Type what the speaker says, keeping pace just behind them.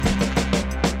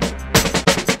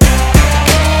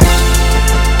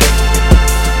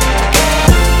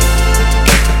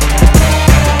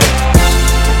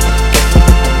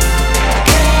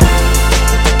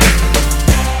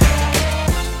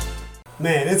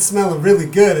it's smelling really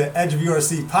good at Edge of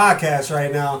URC podcast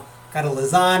right now. Got a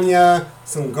lasagna,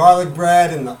 some garlic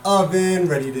bread in the oven,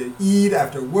 ready to eat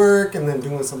after work, and then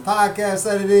doing some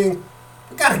podcast editing.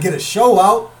 We gotta get a show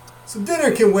out, so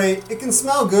dinner can wait. It can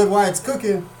smell good while it's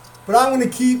cooking, but I'm gonna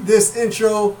keep this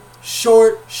intro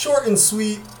short and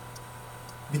sweet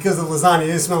because the lasagna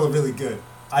is smelling really good.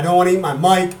 I don't want to eat my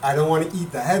mic. I don't want to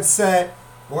eat the headset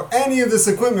or any of this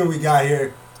equipment we got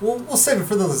here. We'll save it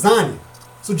for the lasagna.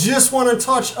 So just want to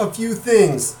touch a few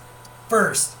things.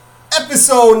 First,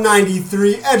 episode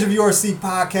 93, Edge of URC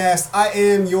podcast. I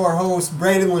am your host,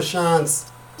 Brandon LaChance.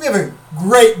 We have a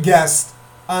great guest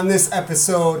on this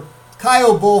episode.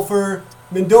 Kyle Bolfer,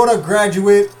 Mendota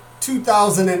graduate,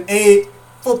 2008,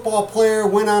 football player,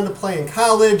 went on to play in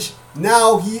college.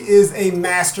 Now he is a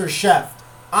master chef.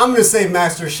 I'm going to say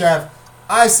master chef.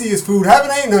 I see his food.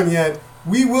 Haven't eaten none yet.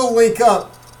 We will link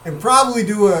up and probably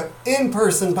do an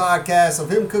in-person podcast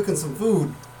of him cooking some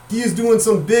food. He is doing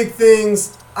some big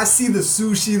things. I see the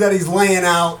sushi that he's laying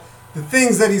out, the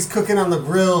things that he's cooking on the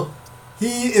grill.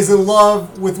 He is in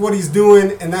love with what he's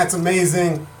doing, and that's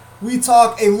amazing. We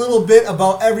talk a little bit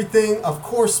about everything, of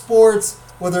course, sports,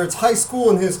 whether it's high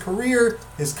school and his career,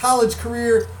 his college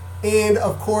career, and,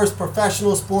 of course,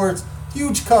 professional sports.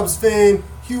 Huge Cubs fan,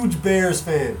 huge Bears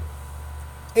fan.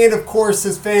 And, of course,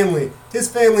 his family. His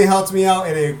family helped me out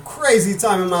at a crazy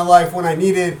time in my life when I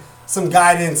needed some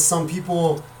guidance, some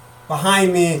people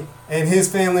behind me. And his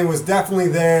family was definitely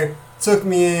there, took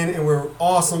me in, and we're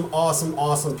awesome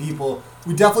people.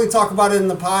 We definitely talk about it in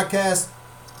the podcast,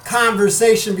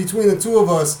 conversation between the two of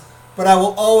us. But I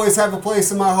will always have a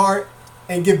place in my heart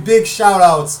and give big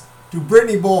shout-outs to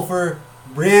Brittany Bolfer,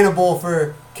 Brianna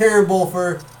Bolfer, Karen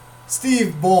Bolfer,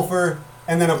 Steve Bolfer,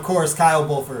 and then, of course, Kyle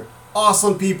Bolfer.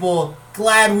 Awesome people.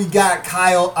 Glad we got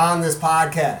Kyle on this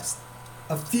podcast.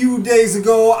 A few days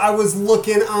ago, I was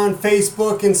looking on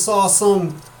Facebook and saw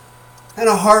some kind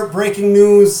of heartbreaking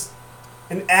news.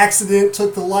 An accident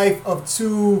took the life of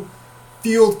two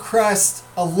Fieldcrest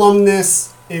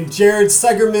alumnus in Jared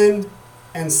Segerman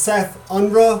and Seth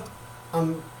Unruh.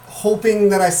 I'm hoping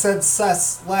that I said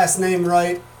Seth's last name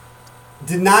right.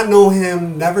 Did not know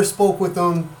him, never spoke with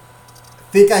him.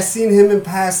 Think I seen him in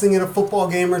passing in a football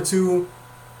game or two.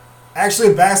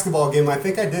 Actually, a basketball game. I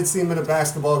think I did see him in a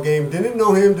basketball game. Didn't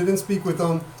know him, didn't speak with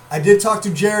him. I did talk to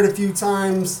Jared a few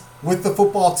times with the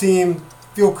football team.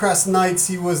 Fieldcrest Knights,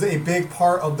 he was a big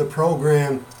part of the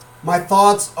program. My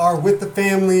thoughts are with the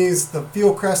families, the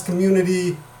Fieldcrest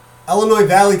community, Illinois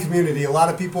Valley community. A lot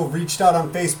of people have reached out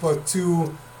on Facebook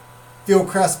to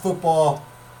Fieldcrest football,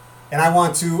 and I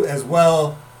want to as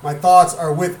well. My thoughts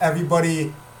are with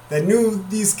everybody that knew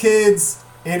these kids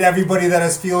and everybody that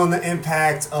is feeling the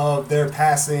impact of their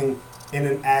passing in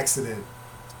an accident.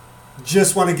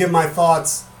 Just want to give my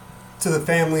thoughts to the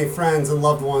family, friends, and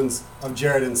loved ones of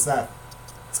Jared and Seth.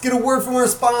 Let's get a word from our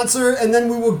sponsor, and then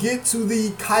we will get to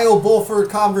the Kyle Bolfer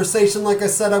conversation. Like I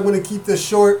said, I'm going to keep this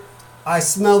short. I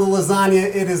smell the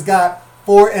lasagna. It has got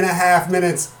 4.5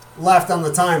 minutes left on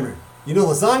the timer. You know,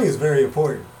 lasagna is very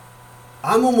important.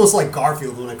 I'm almost like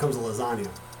Garfield when it comes to lasagna.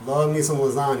 Love me some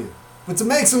lasagna. But to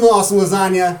make some awesome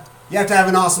lasagna, you have to have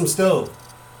an awesome stove.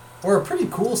 Or a pretty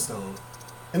cool stove.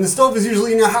 And the stove is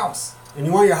usually in your house. And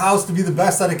you want your house to be the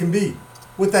best that it can be.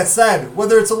 With that said,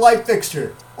 whether it's a light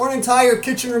fixture or an entire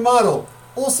kitchen remodel,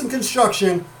 Olson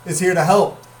Construction is here to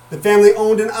help. The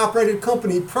family-owned and operated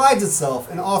company prides itself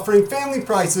in offering family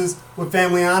prices with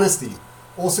family honesty.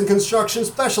 Olson Construction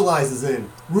specializes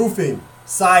in roofing,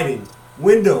 siding,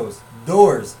 windows,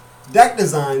 doors, deck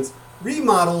designs,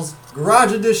 remodels,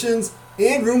 garage additions,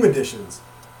 and room additions.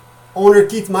 Owner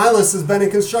Keith Milas has been in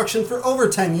construction for over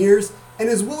 10 years and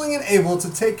is willing and able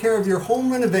to take care of your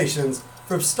home renovations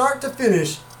from start to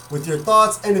finish with your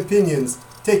thoughts and opinions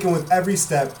taken with every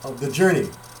step of the journey.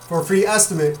 For a free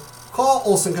estimate, call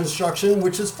Olson Construction,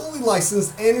 which is fully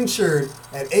licensed and insured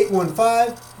at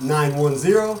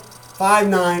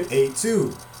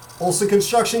 815-910-5982. Olson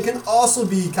Construction can also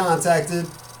be contacted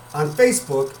on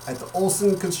Facebook at the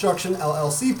Olson Construction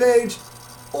LLC page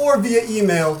or via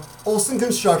email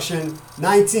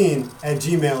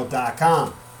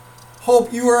olsonconstruction19@gmail.com.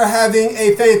 Hope you are having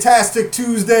a fantastic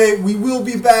Tuesday. We will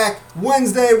be back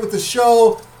Wednesday with the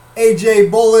show. AJ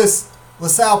Bolus,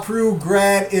 LaSalle Peru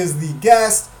grad, is the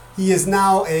guest. He is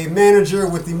now a manager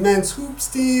with the men's hoops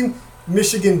team,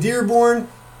 Michigan Dearborn.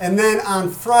 And then on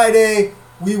Friday,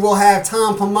 we will have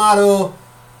Tom Pomato,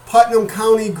 Putnam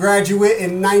County graduate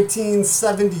in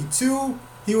 1972.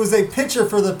 He was a pitcher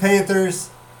for the Panthers,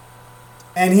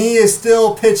 and he is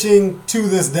still pitching to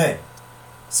this day.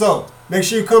 So, make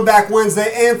sure you come back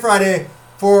Wednesday and Friday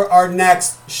for our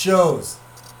next shows.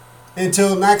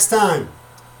 Until next time,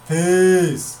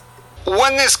 Peace.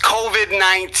 When this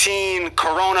COVID-19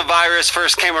 coronavirus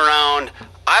first came around,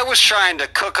 I was trying to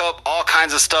cook up all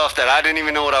kinds of stuff that I didn't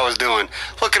even know what I was doing.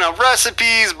 Looking up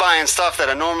recipes, buying stuff that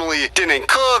I normally didn't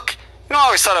cook. You know, I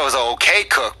always thought I was an okay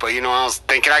cook, but I was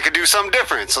thinking I could do something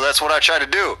different, so that's what I tried to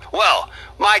do. Well,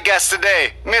 my guest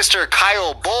today, Mr.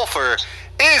 Kyle Bolfer,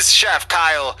 is Chef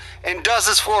Kyle, and does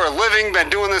this for a living, been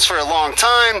doing this for a long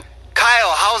time.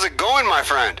 Kyle, how's it going, my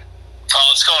friend?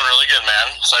 Oh, it's going really good,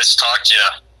 man. It's nice to talk to you.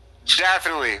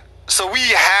 Definitely. So we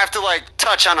have to,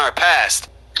 touch on our past.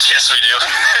 Yes, we do. We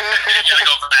gotta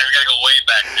go back. We gotta go way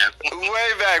back, man.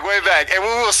 Way back. And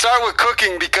we will start with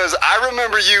cooking because I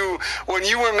remember you when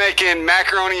you were making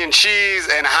macaroni and cheese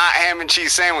and hot ham and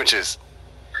cheese sandwiches.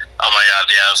 Oh my God,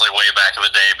 yeah, it was way back in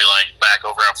the day. It'd be back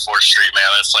over on 4th Street, man.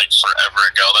 That's forever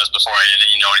ago. That's before I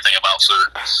didn't even know anything about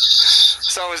food.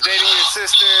 So I was dating your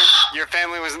sister. Your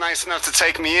family was nice enough to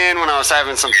take me in when I was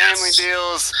having some family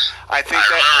deals. I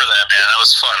remember that, man. That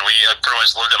was fun. We pretty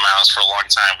much lived at my house for a long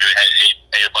time. We ate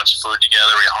a bunch of food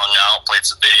together. We hung out, played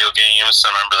some video games. I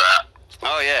remember that.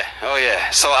 Oh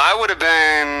yeah. So I would have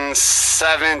been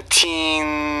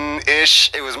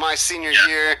 17-ish. It was my senior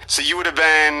year. So you would have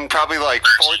been probably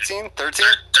 14, 13? 13, 14,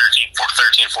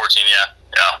 yeah.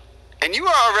 And you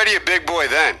were already a big boy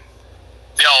then.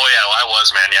 Yeah, I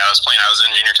was, man. Yeah, I was in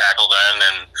junior tackle then,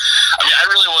 and I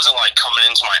really wasn't coming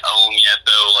into my own yet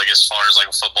though. As far as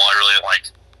football, I really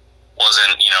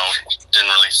wasn't, didn't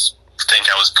really think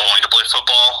I was going to play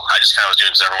football. I just kind of was doing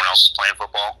it because everyone else was playing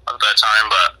football at that time.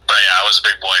 But yeah, I was a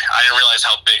big boy. I didn't realize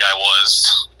how big I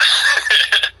was.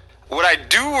 What I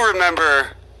do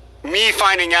remember, me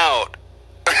finding out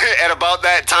at about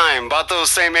that time, about those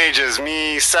same ages,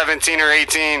 me 17 or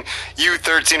 18, you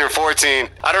 13 or 14.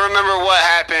 I don't remember what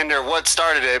happened or what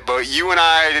started it, but you and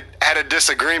I had a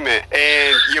disagreement,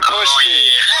 and you pushed me.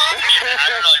 Yeah,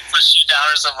 I don't push you down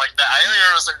or something like that. I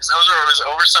remember it was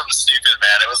over something stupid,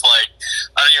 man. It was I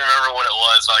don't even remember what it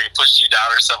was, but I pushed you down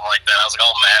or something like that. I was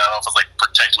oh man, I don't know if it was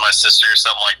protecting my sister or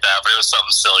something like that, but it was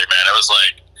something silly, man. It was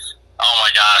oh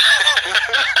my God.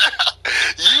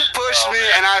 You pushed me,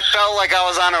 and I felt like I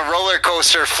was on a roller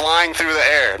coaster flying through the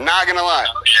air. Not gonna lie.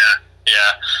 Yeah.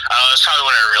 That's probably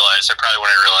when I realized.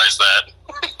 That.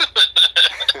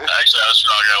 Actually, I was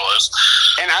wrong. I was.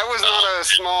 And I was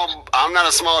I'm not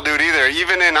a small dude either.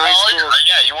 Even in high school.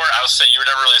 Yeah, you weren't. I was saying you were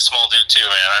never really a small dude too,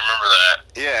 man. I remember that.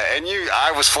 Yeah, and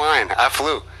I was flying. I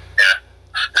flew. Yeah.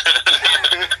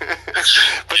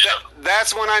 But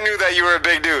that's when I knew that you were a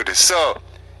big dude. So.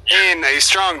 And a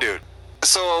strong dude.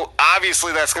 So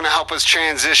obviously that's going to help us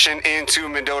transition into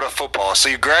Mendota football. So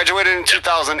you graduated in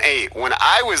 2008. When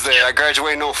I was there, I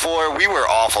graduated in 2004. We were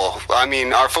awful.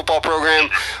 Our football program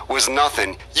was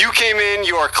nothing. You came in,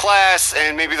 your class,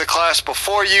 and maybe the class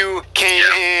before you came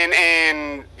in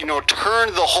and,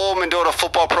 turned the whole Mendota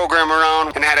football program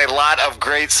around and had a lot of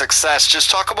great success. Just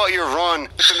talk about your run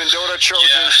with the Mendota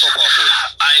Trojans football team.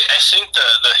 I think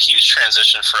the huge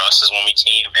transition for us is when we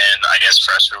came in, I guess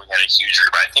freshman, we had a huge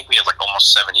group. I think we had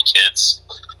almost 70 kids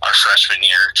our freshman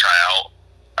year try out,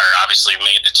 or obviously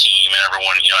made the team, and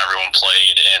everyone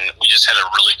played, and we just had a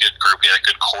really good group. We had a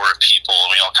good core of people,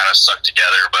 and we all kind of stuck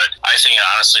together. But I think it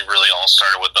honestly really all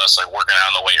started with us working out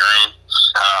in the weight room,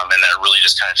 and that really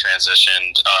just kind of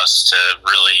transitioned us to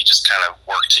really just kind of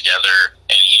work together.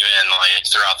 And even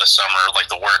throughout the summer,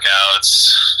 the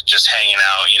workouts, just hanging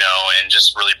out, and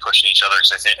just really pushing each other.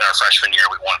 Because I think in our freshman year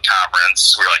we won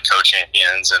conference, we were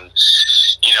co-champions, and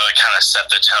it kind of set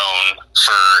the tone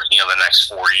for the next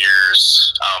 4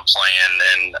 years playing,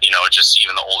 and just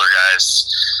even the older guys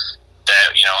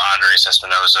that Andres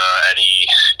Espinoza, Eddie,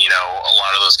 a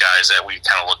lot of those guys that we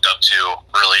kind of looked up to,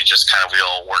 really just kind of we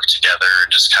all worked together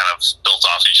and just kind of built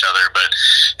off each other. But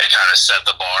it kind of set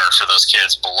the bar for those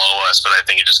kids below us. But I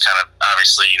think it just kind of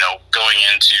obviously going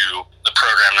into the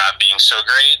program not being so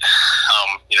great,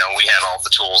 we had all the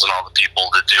tools and all the people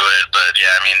to do it. But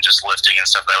yeah, just lifting and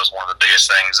stuff, that was one of the biggest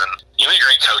things. And we had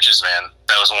great coaches, man.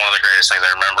 That was one of the greatest things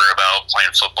I remember about playing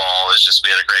football, is just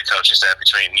we had a great coaching staff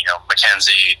between,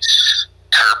 Mackenzie,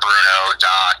 Kurt, Bruno,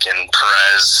 Doc, and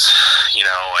Perez,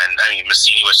 and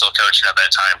Massini was still coaching at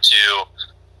that time too.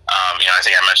 I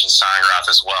think I mentioned Sangrath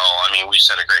as well. We just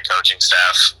had a great coaching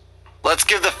staff. Let's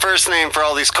give the first name for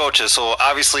all these coaches. So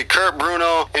obviously Kurt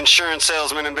Bruno, insurance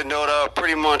salesman in Mendota,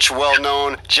 pretty much well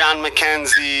known. John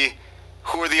McKenzie.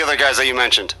 Who are the other guys that you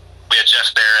mentioned? We had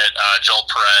Jeff Barrett, Joel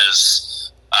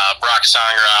Perez, Brock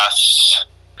Sangrath.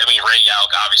 Ray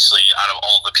Yalk, obviously, out of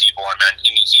all the people I met,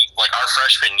 he our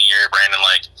freshman year, Brandon,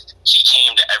 he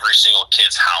came to every single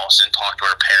kid's house and talked to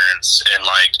our parents and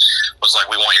was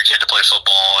we want your kid to play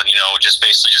football, and just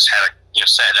basically just had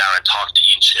sat down and talked to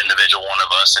each individual one of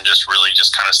of us and just really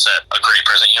just kind of set a great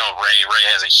precedent. You know, Ray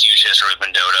has a huge history with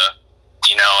Mendota.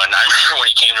 You know, and I remember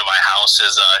when he came to my house,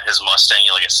 his Mustang,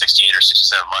 like a 68 or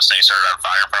 67 Mustang, started on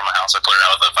fire in front of my house. I put it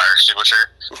out with a fire extinguisher.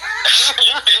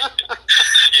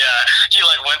 Yeah, he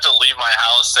like went to leave my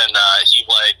house, and he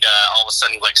like all of a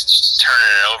sudden like turning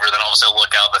it over. Then all of a sudden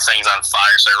look out, the thing's on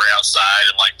fire. So I ran outside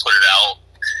and like put it out.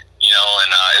 You know, and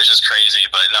it was just crazy.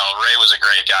 But no, Ray was a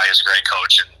great guy. He was a great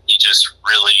coach, and he just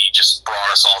really just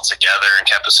brought us all together and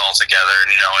kept us all together.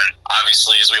 And, you know, and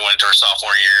obviously as we went into our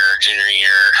sophomore year, junior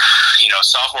year, you know,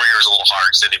 sophomore year was a little hard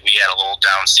because I think we had a little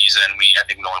down season. I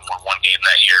think we only won one game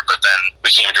that year, but then we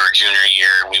came into our junior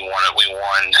year and we won,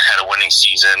 had a winning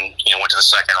season, you know, went to the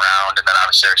second round, and then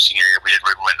obviously our senior year we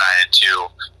went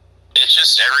 9-2. It's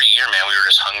just every year, man, we were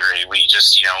just hungry. We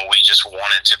just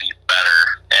wanted to be better.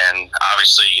 And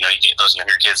obviously, you know, you get those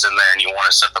younger kids in there and you want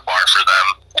to set the bar for them.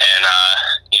 And,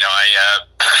 you know, I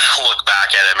look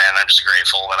back at it, man, I'm just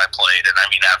grateful that I played. And I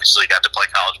mean, obviously got to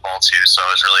play college ball too. So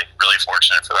I was really, really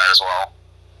fortunate for that as well.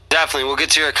 Definitely. We'll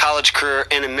get to your college career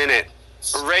in a minute.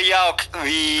 Ray Yauch,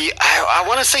 I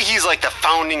want to say he's like the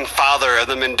founding father of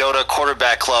the Mendota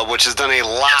Quarterback Club, which has done a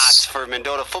lot for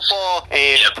Mendota football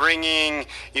and bringing,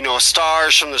 you know,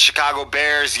 stars from the Chicago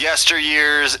Bears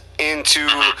yesteryears into,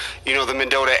 you know, the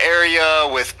Mendota area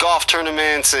with golf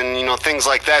tournaments and, you know, things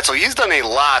like that. So he's done a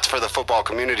lot for the football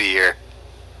community here.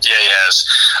 Yeah, he has.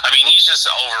 I mean, he's just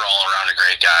overall around a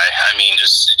great guy. I mean,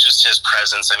 just his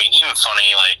presence. I mean, even funny,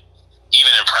 like, even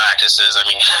in practices, I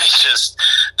mean, it's just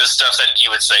the stuff that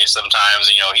he would say sometimes,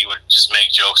 you know, he would just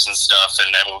make jokes and stuff,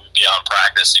 and then we'd be out in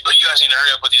practice. He'd be like, you guys need to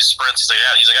hurry up with these sprints.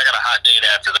 He's like, I got a hot date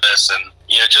after this, and,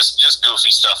 you know, just goofy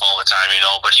stuff all the time, you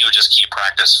know, but he would just keep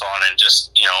practice fun and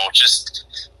just, you know, just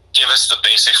give us the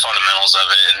basic fundamentals of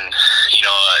it. And, you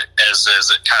know, as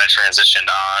it kind of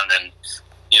transitioned on, and,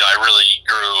 you know, I really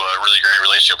grew a really great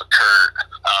relationship with Kurt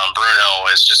Bruno,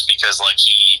 is just because, like,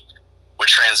 he would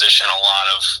transition a lot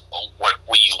of what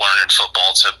we learned in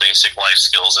football to basic life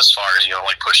skills, as far as, you know,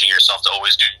 like pushing yourself to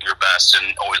always do your best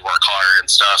and always work hard and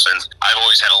stuff. And I've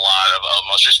always had a lot of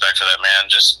utmost respect for that man,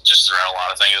 just throughout a lot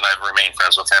of things, and I've remained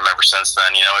friends with him ever since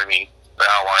then. You know what I mean?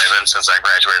 How long I've been since I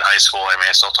graduated high school. I mean,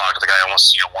 I still talk to the guy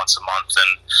almost, you know, once a month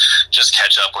and just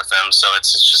catch up with him. So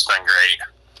it's just been great.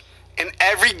 And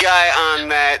every guy on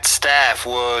that staff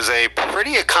was a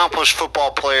pretty accomplished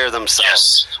football player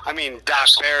themselves. Yes. I mean, Doc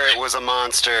Barrett was a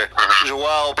monster.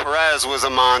 Joel Perez was a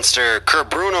monster.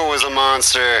 Kurt Bruno was a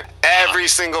monster. Every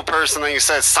single person that you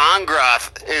said,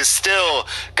 Sangrath is still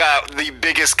got the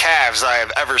biggest calves I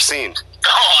have ever seen.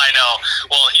 Oh, I know.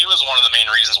 Well, he was one of the main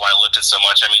reasons why I lifted so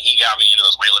much. I mean, he got me into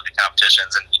those weightlifting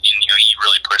competitions, and you know, he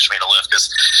really pushed me to lift because,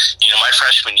 you know, my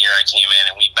freshman year I came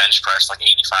in and we bench pressed like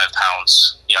 85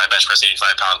 pounds. You know, I bench pressed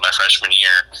 85 pounds my freshman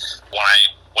year. When I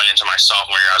went into my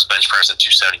sophomore year, I was bench pressing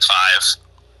 275.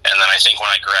 And then I think when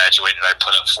I graduated, I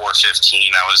put up 415.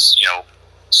 I was, you know,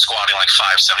 squatting like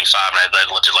 575, and I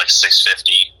lifted like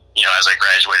 650. You know, as I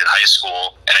graduated high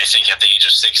school. And I think at the age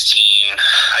of 16,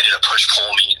 I did a push-pull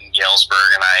meet in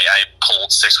Galesburg, and I pulled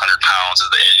 600 pounds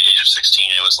at the age of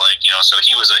 16. It was like, you know, so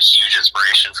he was a huge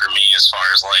inspiration for me as far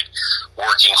as like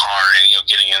working hard and, you know,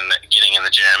 getting in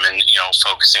the gym and, you know,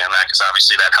 focusing on that, because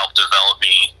obviously that helped develop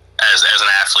me as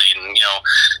an athlete, and, you know,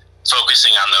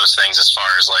 focusing on those things as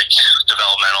far as like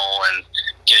developmental and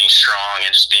getting strong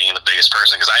and just being the biggest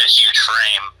person, because I had a huge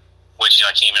frame, which, you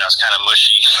know, I came in, I was kind of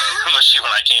mushy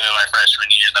when I came in my freshman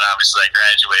year. Then obviously I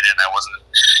graduated, and I wasn't,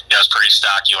 you know, I was pretty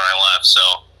stocky when I left, so.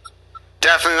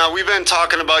 Definitely. Now, we've been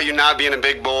talking about you not being a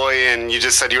big boy, and you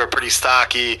just said you were pretty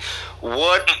stocky.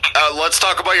 Let's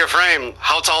talk about your frame.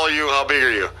 How tall are you? How big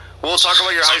are you? We'll talk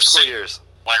about your high school years.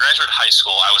 When I graduated high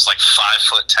school, I was like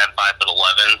 5'10",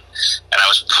 5'11", and I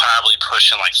was probably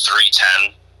pushing like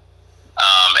 310.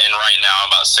 And right now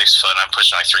I'm about 6 foot, and I'm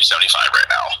pushing like 375 right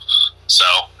now. So,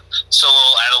 still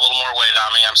add a little more weight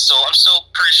on me. I'm still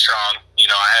pretty strong.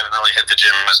 You know, I haven't really hit the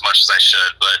gym as much as I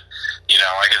should, but, you know,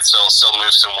 I can still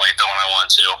move some weight though when I want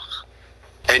to.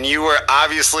 And you were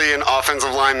obviously an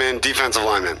offensive lineman, defensive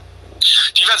lineman.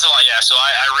 Defensive line, yeah. So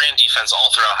I ran defense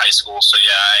all throughout high school. So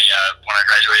yeah, when I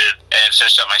graduated and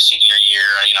finished up my senior year,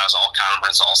 you know, I was all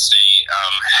conference, all state.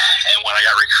 And when I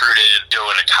got recruited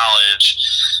going to college,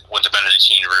 went to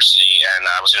Benedictine University, and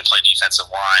I was going to play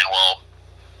defensive line. Well,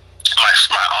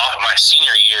 my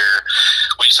senior year,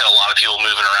 we just had a lot of people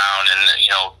moving around, and,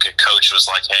 you know, coach was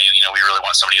like, hey, you know, we really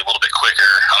want somebody a little bit quicker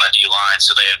on the D line,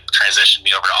 so they had transitioned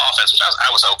me over to offense, which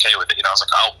I was okay with it. You know, I was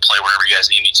like, I'll play wherever you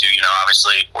guys need me to. You know,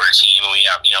 obviously we're a team, and we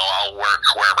have, you know, I'll work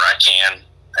wherever I can.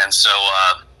 And so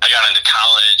I got into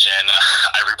college, and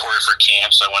I reported for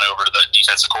camp, so I went over to the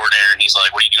defensive coordinator, and he's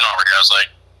like, what are you doing over here? I was like,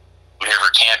 I'm here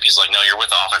for camp. He's like, no, you're with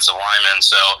the offensive lineman.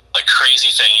 So the crazy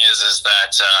thing is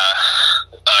that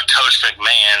Coach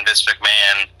McMahon, Vince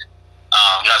McMahon,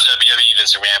 not WWE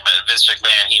Vince McMahon, but Vince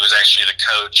McMahon, he was actually the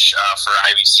coach for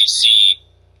IBCC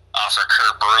for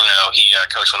Kurt Bruno. He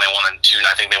coached when they won two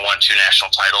national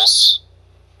titles.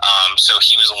 So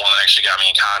he was the one that actually got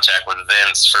me in contact with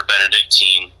Vince for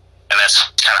Benedictine. And that's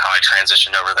kind of how I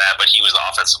transitioned over that. But he was the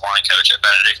offensive line coach at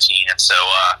Benedictine. And so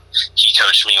he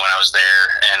coached me when I was there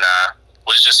and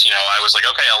was just, I was like,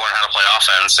 okay, I'll learn how to play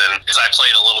offense. And because I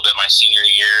played a little bit my senior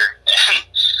year and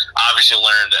obviously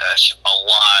learned a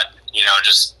lot,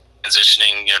 just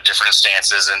transitioning, different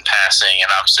stances and passing.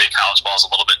 And obviously college ball is a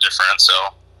little bit different. So,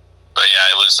 but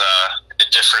yeah, it was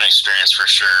a different experience for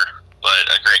sure,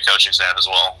 but a great coaching staff as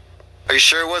well. Are you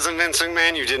sure it wasn't Vince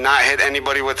McMahon? You did not hit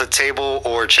anybody with a table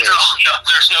or chairs? No,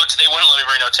 they wouldn't let me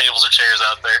bring no tables or chairs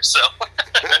out there, so.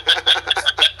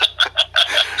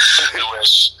 I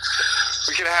wish.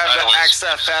 We could have the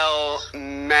XFL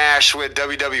mash with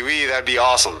WWE. That'd be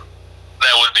awesome.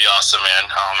 That would be awesome, man.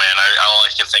 Oh, man, all I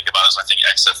can think about is I think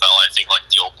XFL, I think like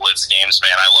the old Blitz games,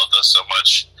 man. I love those so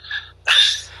much.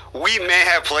 We may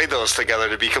have played those together,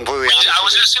 to be completely honest. I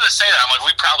was just going to say that. I'm like,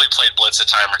 we probably played Blitz a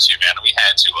time or two, man. We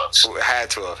had to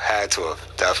have. Had to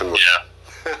have. Definitely. Yeah.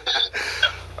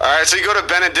 All right, so you go to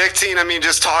Benedictine. I mean,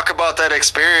 just talk about that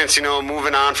experience,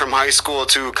 moving on from high school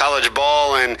to college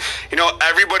ball. And,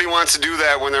 everybody wants to do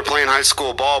that when they're playing high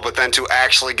school ball, but then to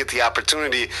actually get the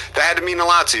opportunity, that had to mean a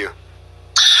lot to you.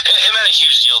 It meant a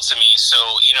huge deal to me. So,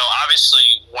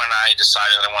 obviously when I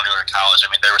decided that I wanted to go to college, I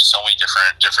mean, there were so many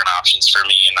different options for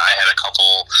me, and I had a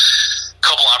couple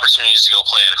opportunities to go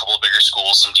play at a couple of bigger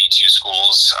schools, some D2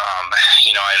 schools.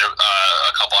 I had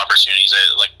a couple opportunities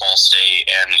at like Ball State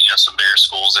and, some bigger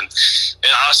schools. And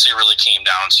it honestly really came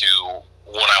down to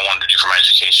what I wanted to do for my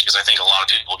education, because I think a lot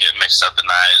of people get mixed up in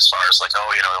that as far as like, oh,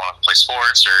 I want to play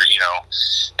sports or,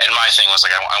 and my thing was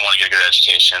like, I want to get a good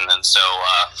education. And so,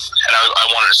 and I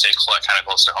wanted to stay kind of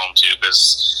close to home too,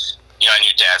 because, I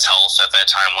knew Dad's health at that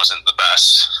time wasn't the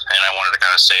best, and I wanted to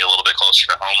kind of stay a little bit closer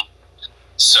to home.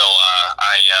 So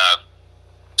I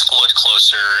looked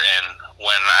closer, and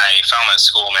when I found that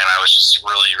school, man, I was just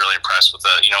really, really impressed with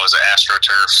it was an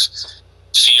AstroTurf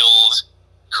field,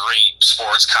 great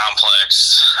sports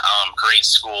complex, great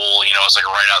school. It was like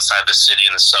right outside the city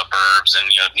in the suburbs and,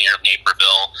 near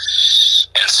Naperville.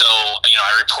 And so,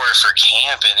 I reported for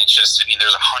camp, and it's just,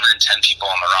 there's 110 people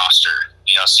on the roster,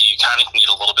 so you kind of can get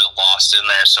a little bit lost in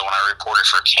there. So when I reported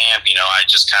for camp, I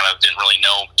just kind of didn't really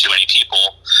know too many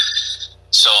people.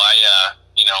 So I,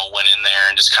 went in there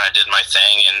and just kind of did my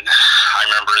thing. And I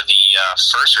remember the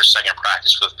first or second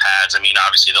practice with pads.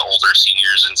 Obviously the older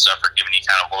seniors and stuff are giving you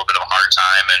kind of a little bit of a hard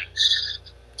time. And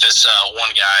this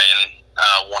one guy in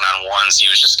one-on-ones, he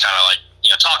was just kind of like,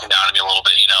 talking down to me a little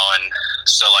bit, and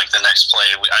so like the next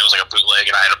play, I was like a bootleg,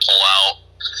 and I had to pull out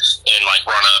and like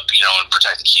run up, and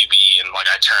protect the QB, and like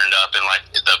I turned up, and like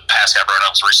the pass got brought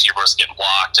up, the receiver was getting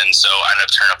blocked, and so I ended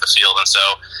up turning up the field, and so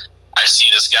I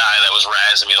see this guy that was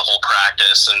razzing me the whole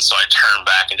practice, and so I turned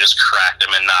back and just cracked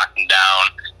him and knocked him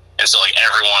down. And so, like,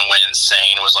 everyone went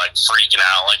insane, was, like, freaking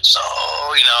out, like, so,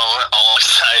 all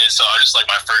excited. So I was just, like,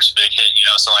 my first big hit,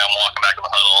 so like, I'm walking back to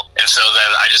the huddle. And so then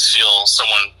I just feel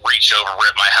someone reach over,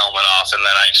 rip my helmet off, and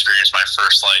then I experienced my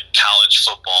first, like, college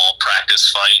football practice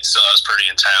fight. So that was pretty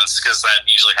intense, because that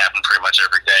usually happened pretty much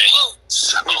every day.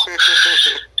 So I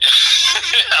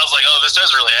was like, oh, this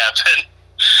does really happen.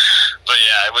 But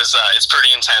yeah, it's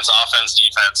pretty intense, offense,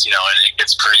 defense, it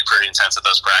gets pretty intense at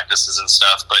those practices and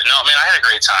stuff. But no, man, I had a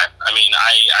great time. I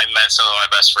met some of my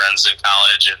best friends in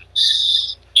college, and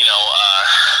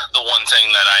the one thing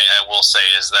that I will say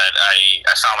is that I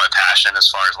found my passion as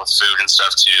far as with food and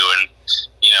stuff too. And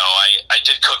I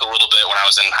did cook a little bit when I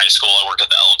was in high school. I worked at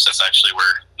the Elks. That's actually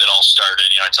where it all started.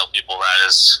 I tell people that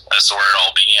is where it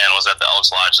all began, was at the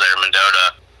Elks Lodge there in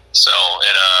Mendota. So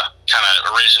it kind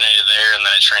of originated there, and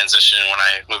then it transitioned when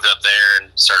I moved up there and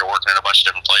started working in a bunch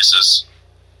of different places.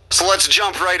 So let's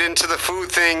jump right into the food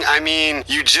thing.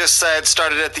 You just said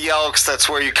started at the Elks. That's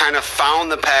where you kind of found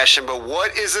the passion. But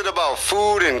what is it about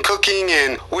food and cooking,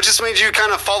 and what just made you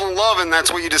kind of fall in love, and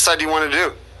that's what you decided you want to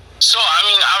do? So,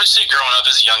 obviously growing up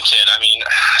as a young kid,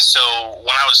 so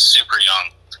when I was super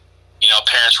young,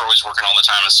 parents were always working all the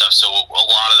time and stuff. So a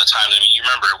lot of the time, you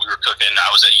remember we were cooking.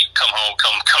 I was at, you come home,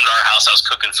 come to our house. I was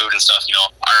cooking food and stuff.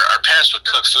 Our parents would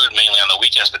cook food mainly on the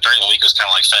weekends, but during the week it was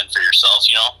kind of like fend for yourself.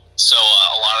 So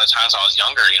a lot of the times I was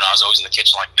younger, I was always in the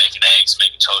kitchen, like making eggs,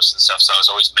 making toast and stuff. So I was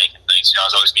always making things. I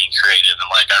was always being creative. And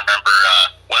like I remember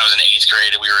when I was in 8th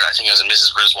grade, I think it was in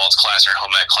Mrs. Griswold's class, her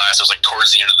home ec class. It was like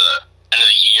towards the end of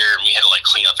the year, and we had to like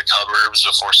clean up the cupboards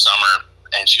before summer.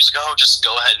 and she was like, oh, just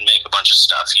go ahead and make a bunch of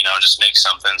stuff, you know, just make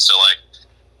something. So, like,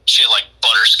 she had, like,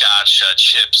 butterscotch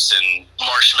chips and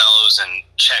marshmallows and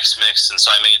Chex Mix, and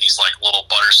so I made these, like, little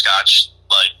butterscotch,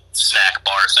 like, snack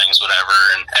bar things, whatever,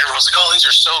 and everyone's like, oh, these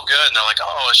are so good, and they're like,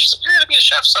 oh, she's like, you're gonna be a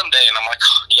chef someday, and I'm like,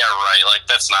 oh, yeah, right, like,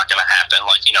 that's not gonna happen,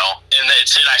 like, you know, and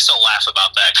I still laugh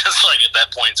about that, because, like, at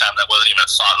that point in time, that wasn't even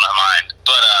a thought in my mind,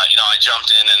 but, you know, I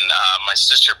jumped in, and my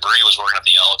sister Bree was working at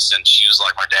the Elks, and she was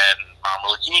like, my dad and mom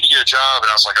were like, you need to get a job, and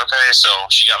I was like, okay, so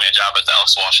she got me a job at the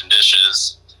Elks washing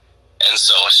dishes, and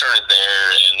so I started there,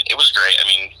 and it was great. I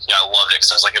mean, you know, I loved it,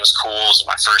 because I was like, it was cool, it was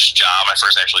my first job, my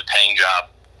first actually paying job.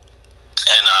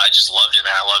 And I just loved it,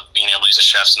 man. I loved being able to use a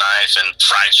chef's knife and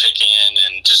fried chicken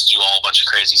and just do all a bunch of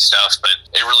crazy stuff. But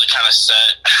it really kind of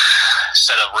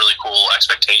set a really cool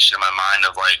expectation in my mind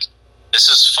of, like, this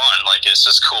is fun. Like, this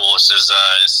is cool. This is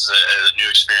a new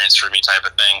experience for me type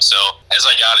of thing. So as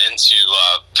I got into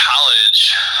college,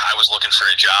 I was looking for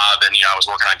a job, and, you know, I was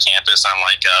working on campus on,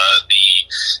 like, the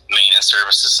maintenance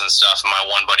services and stuff. And my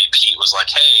one buddy, Pete, was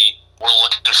like, hey, we're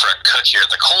looking for a cook here at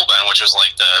the Colben, which was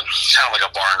like the kind of like a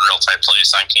bar and grill type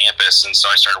place on campus. And so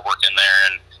I started working there,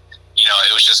 and, you know,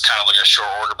 it was just kind of like a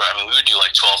short order, but I mean, we would do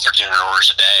like 12, 1,300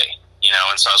 orders a day, you know,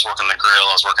 and so I was working the grill,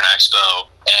 I was working Expo,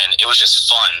 and it was just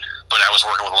fun. But I was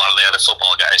working with a lot of the other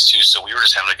football guys too, so we were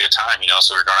just having a good time, you know,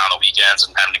 so we were going out on the weekends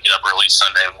and having to get up early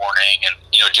Sunday morning and,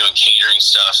 you know, doing catering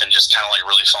stuff and just kind of like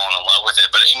really falling in love with it.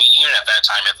 But I mean, even at that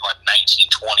time, at like 19,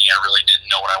 20, I really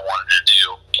didn't know what I wanted to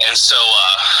do. And so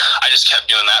I just kept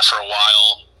doing that for a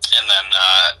while. And then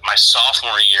my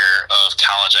sophomore year of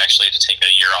college, I actually had to take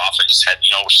a year off. I just had,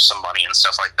 you know, some money and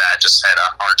stuff like that. Just had a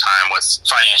hard time with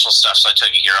financial stuff, so I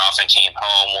took a year off and came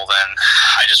home. Well, then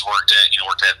I just worked at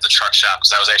the truck shop,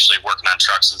 because I was actually working on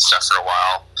trucks and stuff for a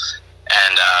while.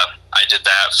 And I did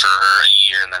that for a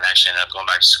year, and then actually ended up going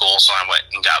back to school. So I went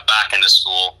and got back into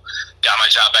school, got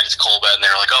my job back at the Colben, and they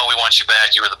were like, oh, we want you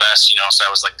back. You were the best, you know. So I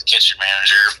was like the kitchen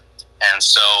manager. And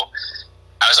so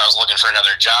as I was looking for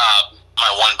another job, my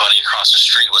one buddy across the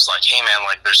street was like, hey, man,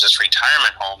 like, there's this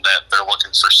retirement home that they're looking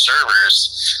for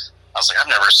servers. I was like, I've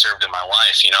never served in my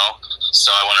life, you know? So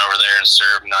I went over there and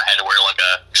served, and I had to wear like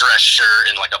a dress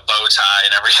shirt and like a bow tie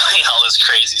and everything, all this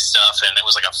crazy stuff. And it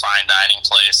was like a fine dining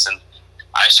place. And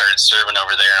I started serving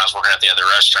over there, and I was working at the other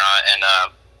restaurant. And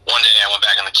one day I went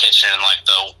back in the kitchen, and like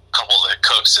the couple of the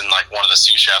cooks and like one of the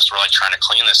sous chefs were like trying to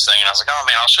clean this thing. And I was like, oh,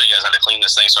 man, I'll show you guys how to clean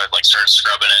this thing. So I like started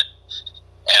scrubbing it,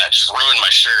 and I just ruined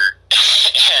my shirt.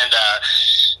 And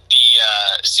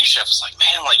the sous chef was like,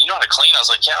 man, like, you know how to clean? I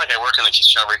was like, yeah, like, I work in the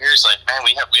kitchen over here. He's like, man,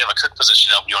 we have a cook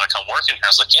position open. You want to come work in here?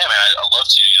 I was like, yeah, man, I'd love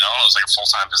to, you know? It was like a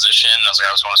full-time position. I was like,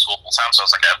 I was going to school full-time, so I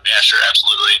was like, yeah, sure,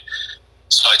 absolutely.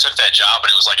 So I took that job, but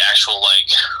it was like actual,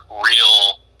 like,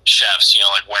 real chefs, you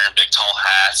know, like wearing big tall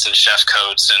hats and chef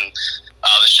coats. And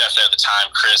the chef there at the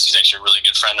time, Chris, he's actually a really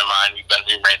good friend of mine. We've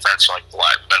been friends for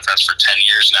we've been friends for 10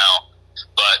 years now.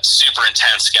 But super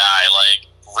intense guy, like,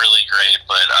 really great.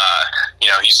 But you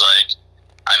know, he's like,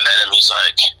 I met him, he's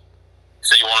like,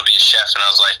 so you want to be a chef? And I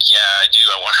was like, yeah, I do.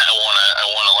 I want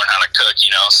to learn how to cook,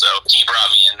 you know. So he brought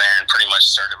me in there and pretty much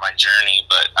started my journey.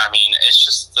 But I mean, it's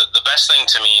just the best thing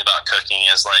to me about cooking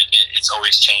is like it's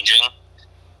always changing,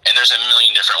 and there's a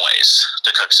million different ways to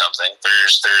cook something.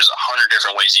 There's 100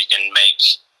 different ways you can make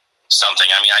something.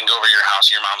 I mean, I can go over to your house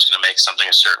and your mom's going to make something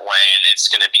a certain way, and it's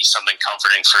going to be something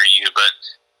comforting for you. But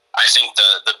I think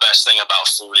the best thing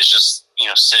about food is just, you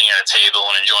know, sitting at a table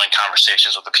and enjoying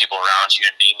conversations with the people around you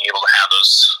and being able to have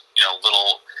those, you know,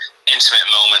 little intimate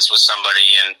moments with somebody,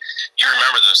 and you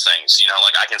remember those things. You know,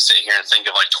 like I can sit here and think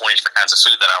of like 20 different kinds of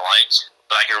food that I like,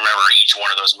 but I can remember each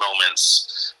one of those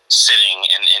moments sitting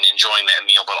and enjoying that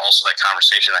meal, but also that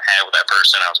conversation I had with that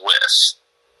person I was with.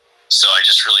 So I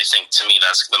just really think, to me,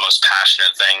 that's the most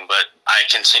passionate thing. But I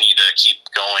continue to keep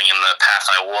going in the path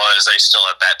I was. I still,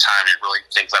 at that time, didn't really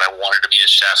think that I wanted to be a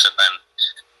chef. And then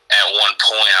at one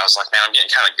point, I was like, man, I'm getting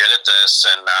kind of good at this.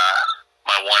 And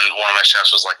one of my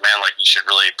chefs was like, man, like, you should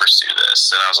really pursue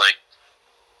this. And I was like,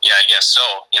 yeah, I guess so.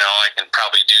 You know, I can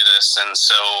probably do this. And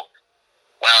so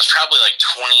when I was probably like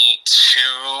 22,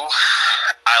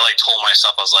 I like told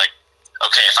myself, I was like,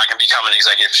 okay, if I can become an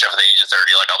executive chef at the age of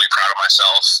 30, like, I'll be proud of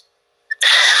myself.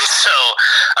 And so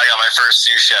I got my first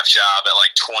sous chef job at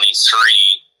like 23,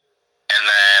 and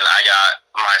then I got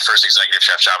my first executive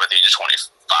chef job at the age of 25.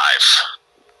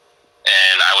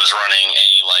 And I was running a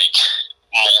like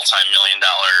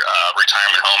multi-million-dollar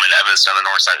retirement home in Evanston, on the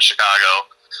north side of Chicago,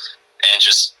 and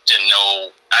just didn't know.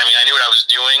 I mean, I knew what I was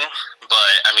doing,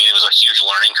 but I mean, it was a huge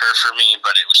learning curve for me.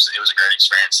 But it was a great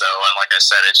experience. So, and like I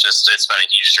said, it's been a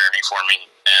huge journey for me.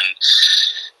 And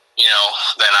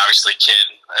then obviously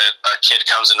a kid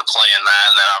comes into play in that,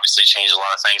 and that obviously changes a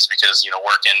lot of things because,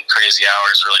 working crazy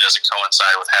hours really doesn't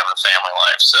coincide with having a family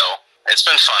life. So it's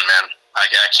been fun, man. I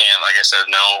can't, like I said,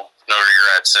 no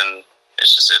regrets, and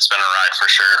it's been a ride for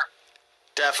sure.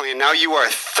 Definitely. Now you are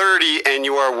 30 and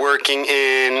you are working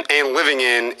in and living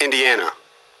in Indiana.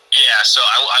 Yeah, so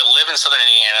I live in southern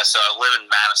Indiana, so I live in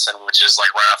Madison, which is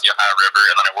like right off the Ohio River,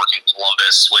 and then I work in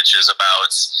Columbus, which is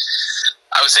about,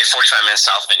 I would say, 45 minutes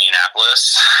south of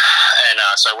Indianapolis. And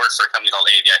so I work for a company called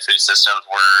ABI Food Systems.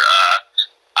 We're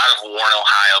out of Warren,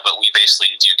 Ohio, but we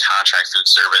basically do contract food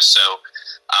service. So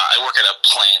I work at a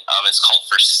plant. It's called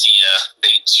Forcia.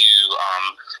 They do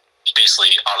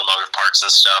basically automotive parts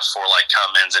and stuff for like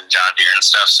Cummins and John Deere and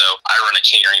stuff. So I run a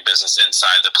catering business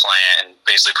inside the plant and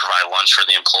basically provide lunch for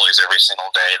the employees every single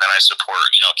day. Then I support,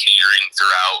 catering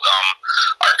throughout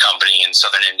our company in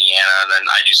southern Indiana. And then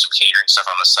I do some catering stuff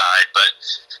on the side. But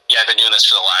yeah, I've been doing this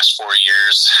for the last 4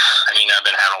 years. I mean, I've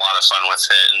been having a lot of fun with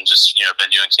it and just,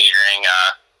 been doing catering.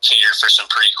 Catered for some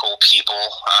pretty cool people.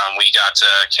 We got to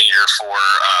cater for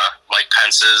Mike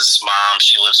Pence's mom.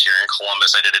 She lives here in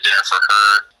Columbus. I did a dinner for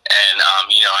her. And,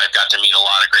 I've got to meet a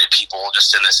lot of great people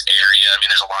just in this area. I mean,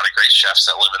 there's a lot of great chefs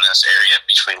that live in this area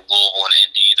between Louisville and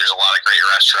Indy. There's a lot of great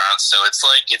restaurants. So it's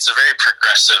a very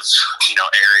progressive,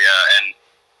 area. And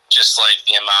just like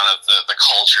the amount of the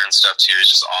culture and stuff too is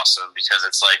just awesome because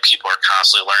it's like people are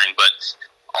constantly learning. But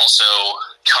also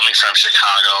coming from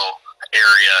Chicago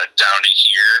area down to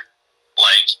here,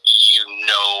 like,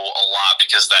 a lot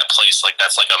because that place, like,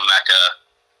 that's like a mecca,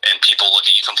 and people look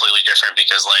at you completely different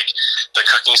because, like, the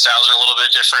cooking styles are a little bit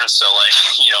different. So, like,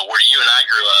 where you and I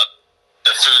grew up,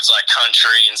 the food's like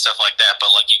country and stuff like that, but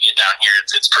like you get down here,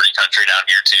 it's pretty country down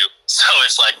here too. So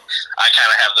it's like I kind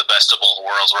of have the best of both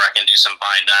worlds where I can do some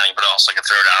fine dining, but also I can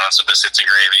throw down on some biscuits and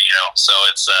gravy, So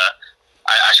it's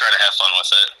I try to have fun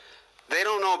with it. They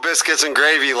don't know biscuits and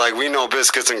gravy like we know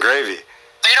biscuits and gravy.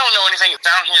 They don't know anything.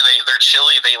 Down here, they're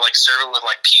chili. They like serve it with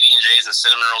like PB&Js and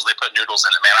cinnamon rolls. They put noodles in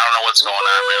it, man. I don't know what's going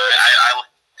on, man.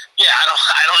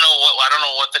 I don't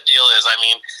know what the deal is. I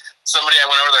mean, I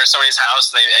went over there to somebody's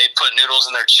house and they put noodles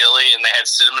in their chili and they had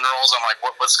cinnamon rolls. I'm like,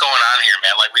 what's going on here,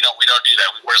 man? Like, we don't do that.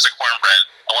 Where's the cornbread?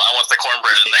 I want the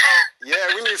cornbread in there. Yeah,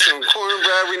 we need some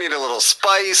cornbread. We need a little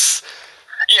spice.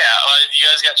 Yeah, you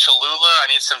guys got Cholula? I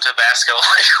need some Tabasco.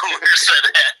 Where's that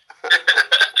at?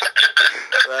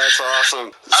 That's awesome.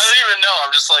 I don't even know.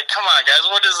 I'm just like, come on, guys,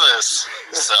 what is this?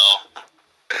 So,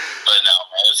 but no,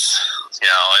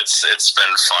 it's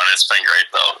been fun. It's been great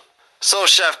though. So,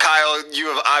 Chef Kyle, you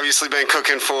have obviously been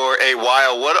cooking for a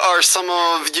while. What are some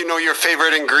of your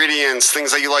favorite ingredients,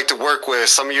 things that you like to work with,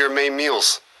 some of your main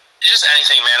meals? Just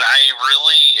anything, man. I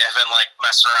really have been like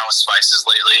messing around with spices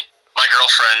lately. My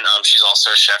girlfriend, she's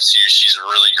also a chef too. She's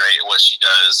really great at what she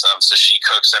does. So she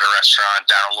cooks at a restaurant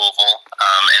down in Louisville,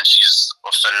 and she's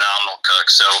a phenomenal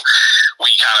cook. So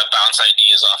we kind of bounce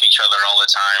ideas off each other all the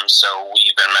time. So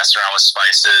we've been messing around with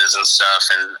spices and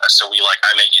stuff. And so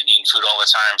I make Indian food all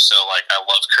the time. So like I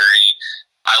love curry.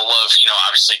 I love,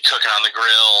 obviously cooking on the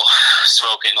grill,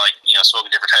 smoking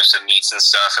different types of meats and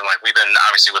stuff. And like, we've been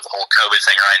obviously with the whole COVID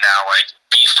thing right now, like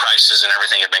beef prices and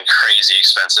everything have been crazy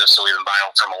expensive. So we've been buying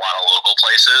from a lot of local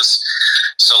places.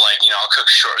 So like, I'll cook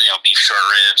beef short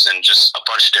ribs and just a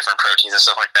bunch of different proteins and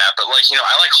stuff like that. But like,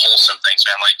 I like wholesome things,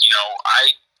 man. Like,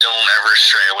 I don't ever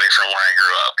stray away from where I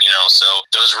grew up, so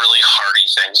those really hearty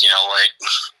things, like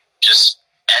just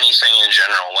anything in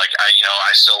general. Like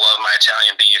I still love my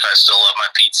Italian beef. I still love my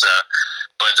pizza,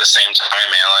 but at the same time,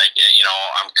 man, like,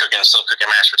 I'm still cooking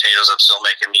mashed potatoes. I'm still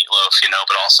making meatloaf,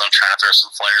 but also I'm trying to throw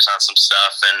some flares on some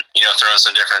stuff and, throwing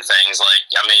some different things. Like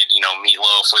I made,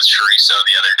 meatloaf with chorizo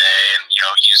the other day and,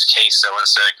 use queso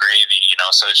instead of gravy,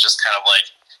 so it's just kind of like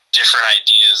different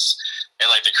ideas. And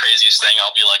like the craziest thing,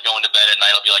 I'll be like going to bed at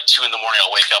night. It'll be like 2 a.m.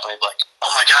 I'll wake up and I'll be like, oh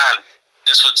my God,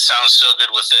 this would sound so good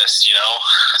with this,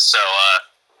 So,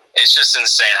 it's just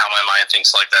insane how my mind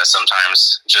thinks like that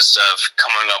sometimes, just of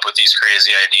coming up with these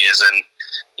crazy ideas. And,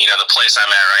 the place I'm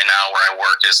at right now where I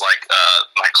work is like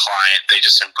my client, they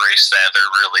just embrace that.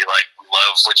 They're really like,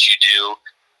 love what you do.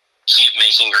 Keep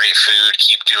making great food.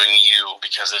 Keep doing you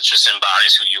because it just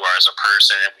embodies who you are as a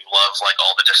person. And we love like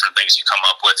all the different things you come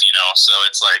up with, So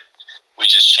it's like we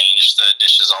just change the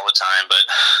dishes all the time. But,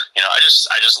 I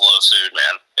just love food,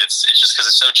 man. It's just because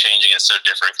it's so changing and so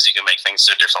different because you can make things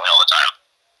so differently all the time.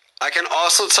 I can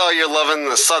also tell you're loving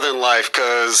the Southern life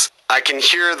because I can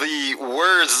hear the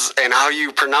words and how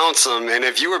you pronounce them. And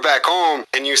if you were back home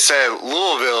and you said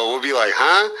Louisville, we'll be like,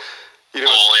 huh? Louisville.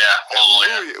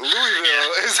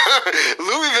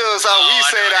 Louisville is how we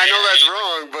say it. I know that's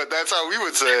wrong, but that's how we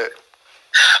would say it.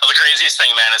 Well, the craziest thing,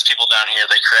 man, is people down here,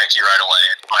 they correct you right away.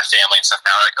 And my family and stuff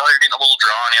now are like, oh, you're getting a little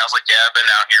drawny. I was like, yeah, I've been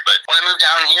down here. But when I moved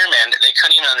down here, man, they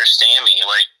couldn't even understand me.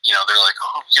 Like, they're like,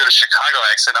 oh, you got a Chicago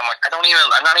accent. I'm like, I'm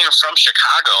not even from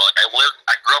Chicago. Like,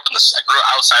 I grew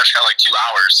outside of Chicago like 2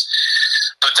 hours.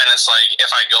 But then it's like, if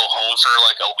I go home for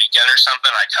like a weekend or something,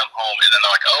 I come home and then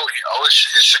they're like,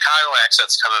 his Chicago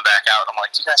accent's coming back out. I'm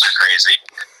like, you guys are crazy.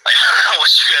 Like, I don't know what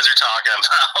you guys are talking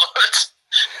about.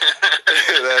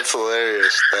 That's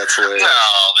hilarious. No,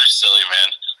 they're silly, man.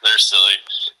 They're silly.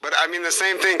 But I mean, the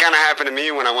same thing kind of happened to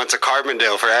me when I went to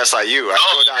Carbondale for SIU. I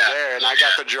go down there and I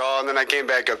got the draw, and then I came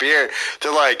back up here.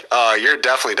 They're like, you're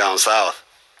definitely down south.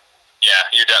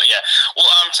 Yeah, yeah. Well,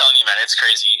 I'm telling you, man, it's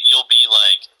crazy. You'll be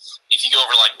like, if you go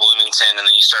over like Bloomington and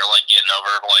then you start like getting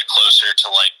over like closer to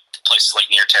like places like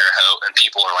near Terre Haute, and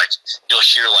people are like, you'll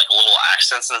hear like little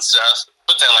accents and stuff.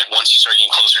 But then like once you start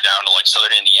getting closer down to like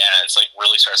southern Indiana, it's like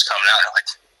really starts coming out. And I'm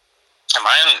like,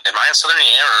 am I in southern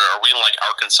Indiana, or are we in like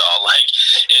Arkansas? Like,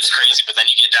 it's crazy. But then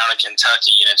you get down to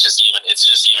Kentucky and it's just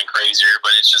even crazier.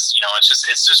 But it's just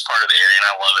part of the area, and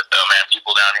I love it though, man.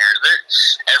 People down here,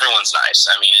 everyone's nice.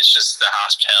 I mean, it's just the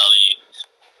hospitality.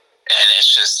 And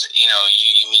it's just, you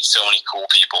meet so many cool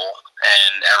people,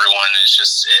 and everyone is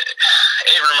just,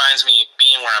 it reminds me,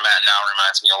 being where I'm at now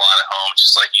reminds me a lot of home,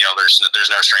 just like,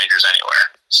 there's no strangers anywhere.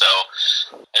 So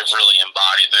I've really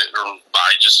embodied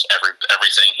just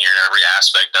everything here, every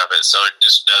aspect of it. So it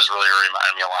just does really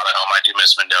remind me a lot of home. I do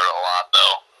miss Mendota a lot,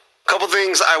 though. Couple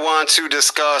things I want to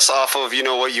discuss off of,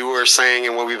 what you were saying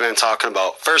and what we've been talking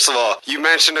about. First of all, you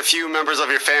mentioned a few members of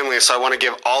your family, so I want to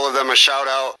give all of them a shout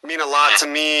out. Mean a lot to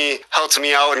me, helped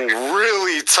me out in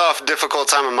really tough, difficult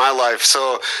time in my life.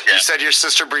 So you said your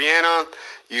sister Brianna,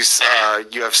 you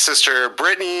have sister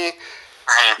Brittany,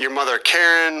 your mother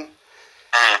Karen,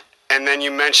 and then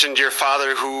you mentioned your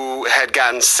father who had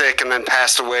gotten sick and then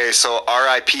passed away. So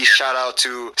R.I.P. Shout out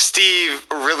to Steve,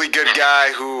 a really good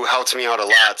guy who helped me out a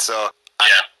lot. So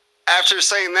after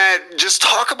saying that, just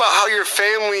talk about how your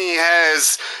family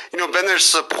has, been there to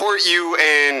support you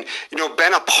and,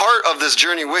 been a part of this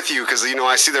journey with you. Because,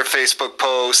 I see their Facebook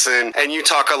posts and you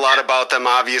talk a lot about them,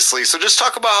 obviously. So just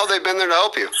talk about how they've been there to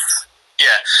help you.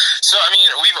 Yeah. So, I mean,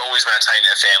 we've always been a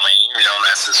tight-knit family. You've known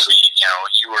that since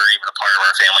you were even a part of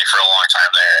our family for a long time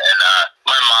there. And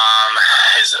my mom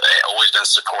has always been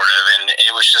supportive. And it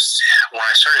was just, when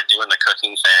I started doing the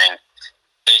cooking thing,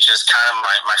 it just kind of,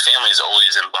 my family's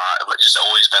always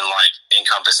always been like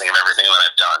encompassing of everything that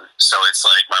I've done. So it's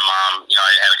like my mom,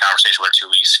 I had a conversation with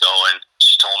her 2 weeks ago, and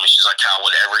she told me, she's like, Kyle,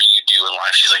 whatever you do in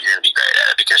life, she's like, you're going to be great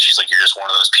at it, because she's like, you're just one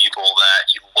of those people that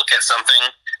you look at something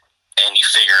and you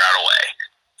figure out a way,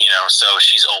 so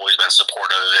she's always been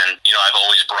supportive. And, I've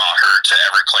always brought her to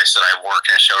every place that I work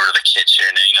and showed her the kitchen.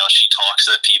 And, she talks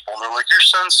to the people and they're like, your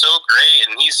son's so great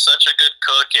and he's such a good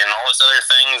cook and all these other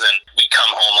things. And we come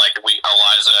home, like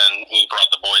Eliza and we brought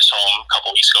the boys home a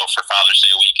couple weeks ago for Father's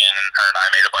Day weekend, and her and I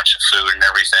made a bunch of food and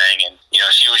everything. And,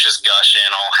 she was just gushing,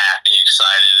 all happy,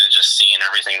 excited, and just seeing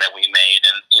everything that we made.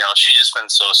 And, she's just been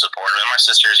so supportive. And my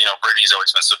sisters, Brittany's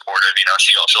always been supportive.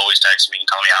 She'll always text me and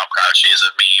tell me how proud she is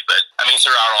of me. But I mean,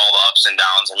 throughout all the ups and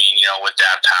downs, I mean, with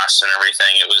Dad passed and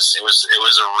everything, it was a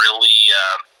really,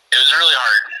 it was really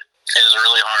hard. It was a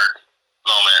really hard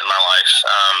moment in my life.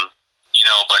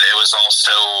 But it was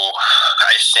also,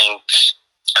 I think,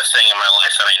 a thing in my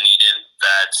life that I needed,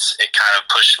 that it kind of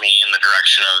pushed me in the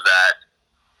direction of that.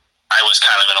 I was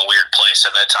kind of in a weird place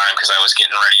at that time, because I was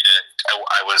getting ready to,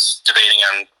 I was debating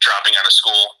on dropping out of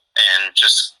school and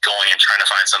just going and trying to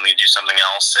find something to do something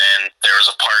else. And there was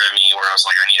a part of me where I was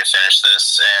like, I need to finish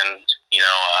this. And,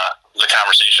 the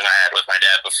conversation I had with my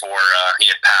dad before he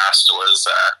had passed was,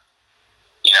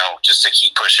 just to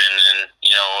keep pushing. And,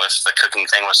 if the cooking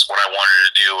thing was what I wanted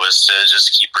to do, was to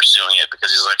just keep pursuing it,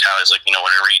 because he's like,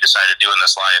 whatever you decide to do in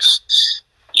this life,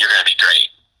 you're going to be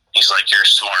great. He's like, you're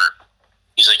smart.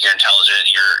 He's like, you're intelligent.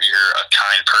 You're a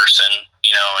kind person,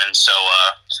 and so,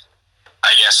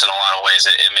 I guess in a lot of ways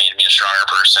it made me a stronger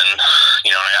person,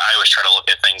 and I always try to look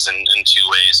at things in two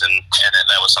ways, and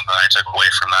that was something I took away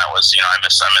from that was, I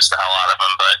miss the hell out of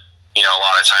him, but, a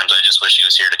lot of times I just wish he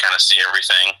was here to kind of see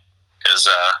everything, because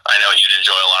I know he'd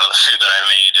enjoy a lot of the food that I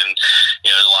made, and,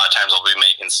 a lot of times I'll be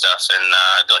making stuff, and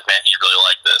I'd be like, man, he'd really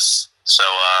like this. So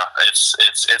it's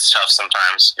tough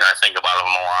sometimes. I think about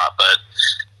him a lot, but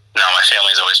no, my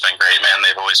family's always been great, man.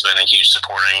 They've always been a huge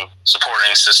supporting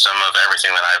system of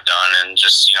everything that I've done, and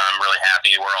just, I'm really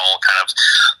happy we're all kind of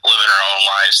living our own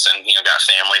lives, and, got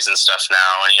families and stuff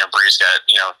now, and, Bree's got,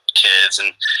 kids,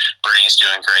 and Brittany's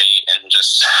doing great, and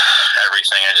just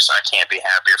everything. I can't be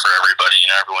happier for everybody.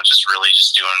 Everyone's just really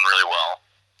just doing really well.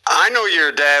 I know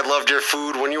your dad loved your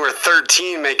food when you were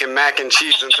 13 making mac and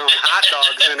cheese and throwing hot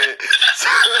dogs in it.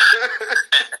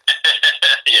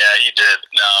 Yeah, he did.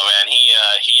 No, man, he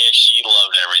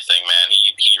loved everything, man.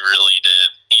 He really did.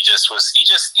 He was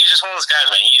one of those guys,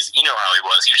 man. You know how he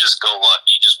was. He was just go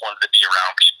lucky. He just wanted to be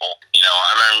around people. You know,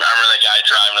 I remember that guy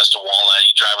driving us to Walnut.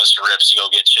 He'd drive us to Rips to go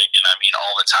get chicken. I mean,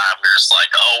 all the time. We were just like,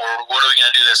 oh, what are we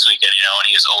gonna do this weekend? You know, and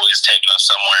he was always taking us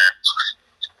somewhere.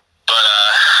 But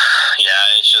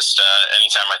yeah, it's just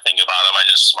anytime I think about him, I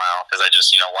just smile because I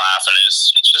just laugh, and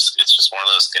it's just one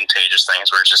of those contagious things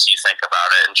where it's just you think about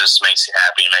it and just makes you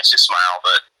happy and makes you smile.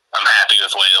 But I'm happy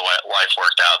with the way life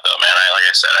worked out, though, man. Like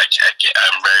I said,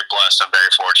 I'm very blessed. I'm very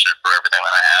fortunate for everything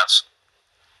that I have.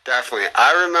 Definitely.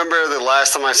 I remember the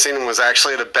last time I seen him was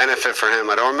actually at a benefit for him.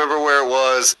 I don't remember where it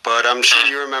was, but I'm sure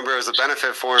you remember it was a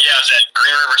benefit for him. Yeah, it was at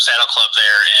Green River Saddle Club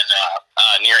there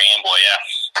in near Amboy,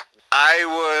 yeah. I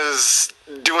was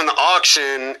doing the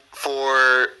auction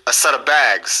for a set of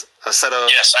bags. Yes, I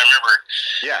remember.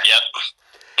 Yeah. Yep.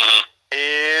 Mm-hmm.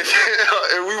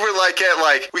 And we were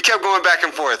we kept going back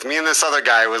and forth. Me and this other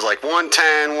guy was like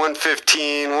 110,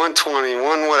 115, 120,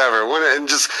 whatever, and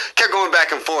just kept going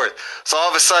back and forth. So all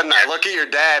of a sudden I look at your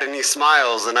dad and he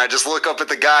smiles, and I just look up at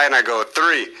the guy and I go,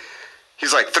 3.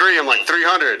 He's like, 3. I'm like,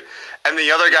 300. And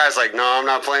the other guy's like, no, I'm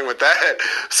not playing with that.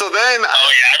 So then... Oh,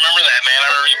 yeah, I remember that, man.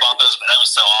 I remember you bought those. That was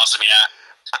so awesome, yeah.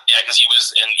 Yeah, because he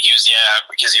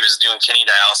was doing kidney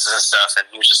dialysis and stuff, and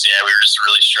we were just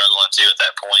really struggling, too, at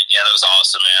that point. Yeah, that was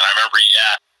awesome, man. I remember,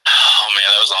 yeah. Oh, man,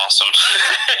 that was awesome.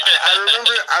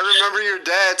 I remember your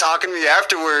dad talking to me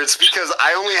afterwards because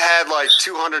I only had like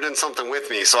 200 and something with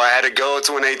me. So I had to go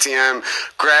to an ATM,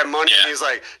 grab money, and he's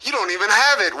like, you don't even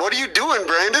have it. What are you doing,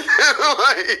 Brandon?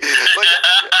 like,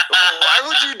 why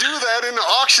would you do that in the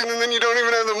auction and then you don't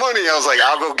even have the money? I was like,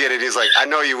 I'll go get it. He's like, I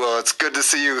know you will. It's good to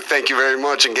see you. Thank you very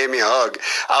much. And gave me a hug.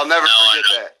 I'll never forget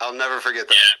that. I'll never forget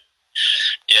that.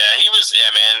 Yeah, he was. Yeah,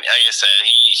 man. Like I said,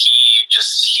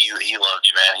 he loved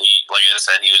you, man. Like I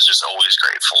said, he was just always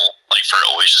grateful, like for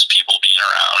always just people being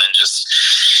around, and just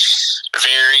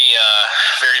very,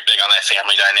 very big on that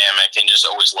family dynamic, and just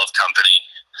always loved company.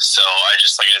 So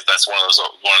that's one of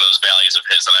those values of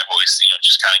his that I've always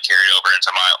just kind of carried over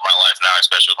into my life now,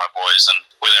 especially with my boys and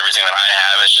with everything that I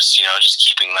have. It's just just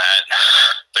keeping that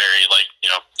very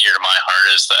dear to my heart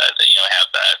is that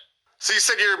have that. So you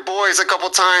said your boys a couple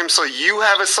times. So you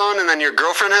have a son, and then your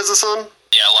girlfriend has a son?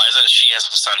 Yeah, Eliza, she has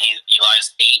a son. Eli's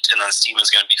 8, and then Steven's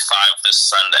going to be 5 this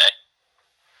Sunday.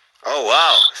 Oh,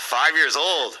 wow. 5 years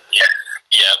old. Yeah.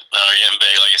 Yep. No, they're getting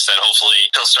big. Like I said, hopefully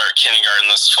he'll start kindergarten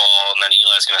this fall, and then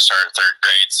Eli's going to start 3rd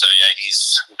grade. So, yeah,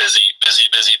 he's busy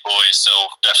boy. So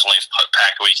definitely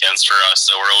pack weekends for us.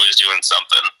 So we're always doing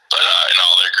something. But,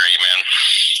 they're great, man.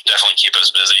 Definitely keep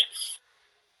us busy.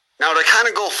 Now, to kind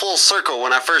of go full circle,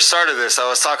 when I first started this, I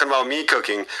was talking about me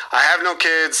cooking. I have no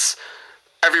kids.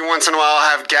 Every once in a while,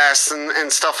 I have guests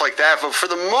and stuff like that. But for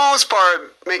the most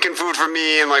part, making food for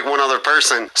me and like one other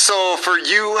person. So for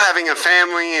you having a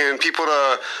family and people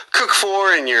to cook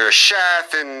for, and you're a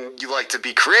chef and you like to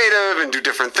be creative and do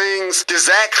different things, does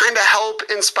that kind of help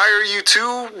inspire you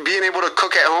too, being able to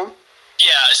cook at home?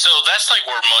 Yeah, so that's like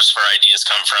where most of our ideas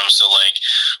come from. So like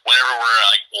whenever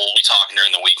we'll be talking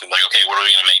during the week, we're like, okay, what are we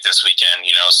going to make this weekend?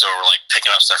 So we're like picking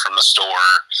up stuff from the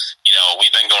store. We've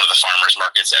been going to the farmers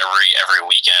markets every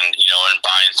weekend, and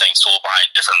buying things. So we'll buy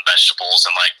different vegetables,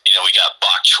 and like, we got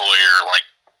bok choy or like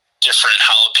different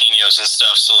jalapenos and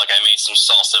stuff. So like I made some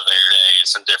salsa verde and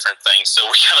some different things. So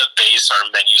we kind of base our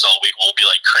menus all week. We'll be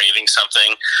like craving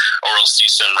something, or we'll see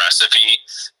some recipe.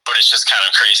 But it's just kind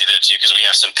of crazy though too, because we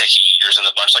have some picky eaters in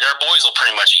the bunch. Like our boys will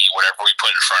pretty much eat whatever we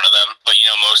put in front of them. But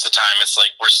most of the time it's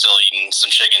like we're still eating some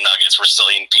chicken nuggets, we're still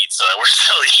eating pizza, we're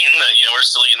still eating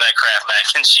that Kraft mac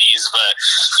and cheese. But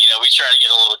we try to get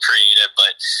a little creative.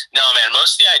 But no, man,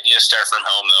 most of the ideas start from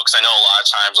home though, because I know a lot of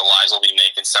times Eliza will be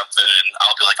making something, and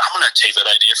I'll be like, I'm gonna take that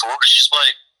idea for work. She's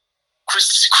like,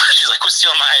 she's like, quit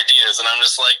stealing my ideas, and I'm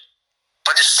just like,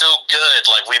 but it's so good.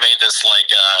 Like we made this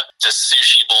this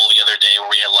sushi bowl the other day where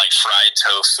we had like fried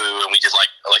tofu, and we did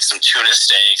like some tuna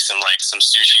steaks and like some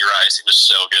sushi rice. It was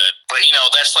so good. But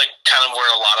that's like kind of where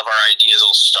a lot of our ideas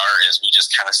will start, is we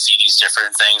just kind of see these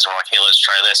different things. We're like, hey, let's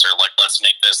try this, or like let's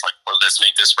make this, like let's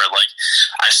make this bread. Like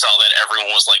I saw that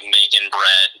everyone was like making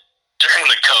bread during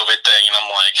the COVID thing, and I'm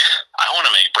like, I want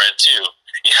to make bread too.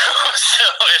 So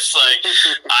it's like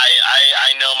I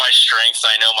know my strengths,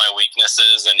 I know my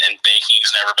weaknesses, and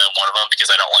baking's never been one of them, because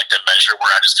I don't like to measure.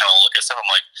 Where I just kind of look at stuff, I'm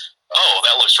like, oh,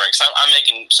 that looks right. Cause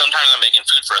sometimes I'm making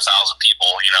food for 1,000 people.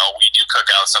 You know, we do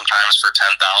cookouts sometimes for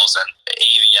 10,000.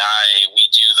 AVI, we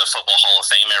do the Football Hall of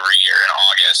Fame every year in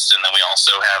August. And then we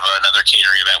also have another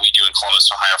catering event we do in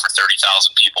Columbus, Ohio for 30,000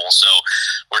 people. So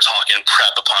we're talking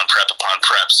prep upon prep upon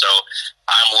prep. So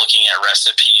I'm looking at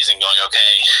recipes and going,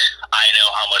 okay, I know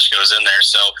how much goes in there.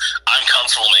 So I'm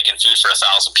comfortable making food for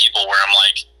 1,000 people where I'm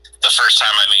like, the first time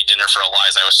I made dinner for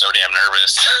Eliza, I was so damn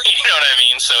nervous. You know what I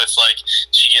mean? So it's like,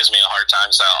 she gives me a hard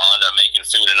time, so I'll end up making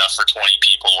food enough for 20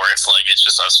 people where it's like, it's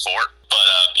just us four. But,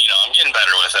 you know, I'm getting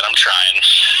better with it. I'm trying.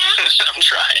 I'm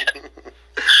trying.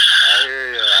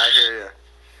 I hear you.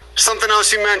 Something else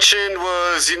you mentioned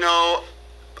was, you know,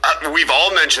 we've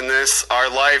all mentioned this,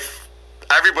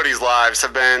 everybody's lives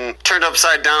have been turned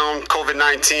upside down,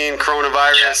 COVID-19,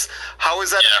 coronavirus. Yeah. How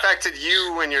has that affected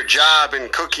you and your job and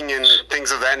cooking and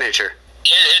things of that nature?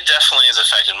 It definitely has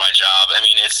affected my job. I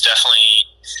mean, it's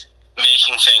definitely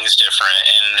making things different.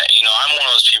 And, you know, I'm one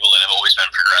of those people that have always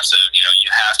been progressive. You know, you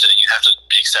have to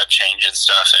accept change and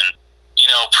stuff. And, you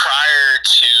know, prior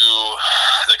to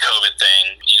the COVID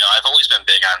thing, you know, I've always been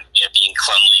big on, you know, being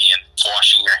cleanly and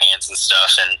washing your hands and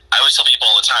stuff. And I always tell people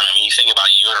all the time, I mean, you think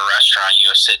about you at a restaurant, you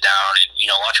sit down and,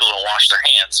 you know, a lot of people don't wash their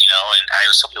hands, you know, and I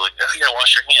always tell people, like, oh, you gotta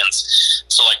wash your hands.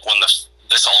 So, like, when this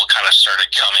all kind of started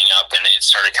coming up and it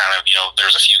started kind of, you know,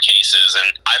 there's a few cases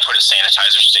and I put a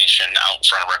sanitizer station out in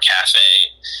front of our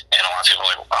cafe and a lot of people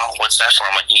are like, oh, what's that for?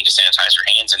 I'm like, you need to sanitize your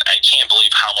hands. And I can't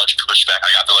believe how much pushback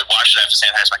I got. They're like, why should I have to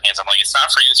sanitize my hands? I'm like, it's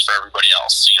not for you, it's for everybody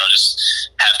else. You know, just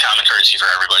have common courtesy for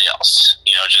everybody else.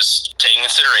 You know, just taking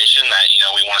consideration that, you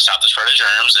know, we want to stop the spread of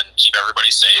germs and keep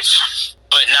everybody safe.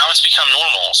 But now it's become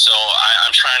normal, so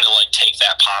I'm trying to, like, take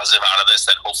that positive out of this,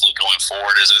 that hopefully going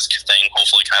forward as this thing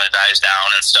hopefully kind of dies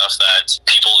down and stuff, that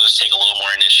people just take a little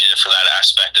more initiative for that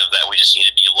aspect of that we just need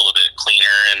to be a little bit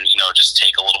cleaner and, you know, just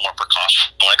take a little more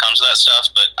precaution when it comes to that stuff.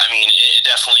 But, I mean, it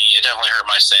definitely hurt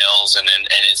my sales and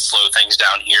it slowed things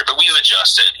down here, but we've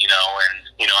adjusted, you know, and,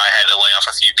 you know, I had to lay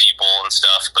off a few people and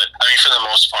stuff, but, I mean, for the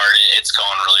most part, it's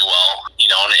gone really well,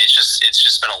 you know, and it's just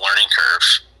been a learning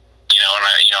curve. You know,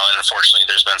 and unfortunately,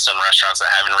 there's been some restaurants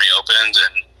that haven't reopened,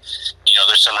 and you know,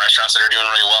 there's some restaurants that are doing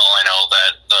really well. I know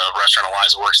that the restaurant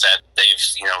Eliza works at, they've,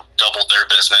 you know, doubled their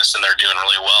business and they're doing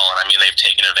really well. And I mean, they've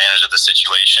taken advantage of the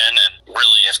situation and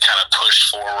really have kind of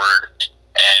pushed forward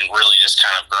and really just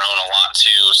kind of grown a lot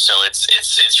too. So it's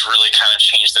really kind of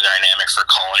changed the dynamic for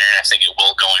culinary, and I think it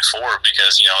will going forward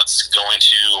because, you know, it's going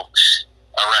to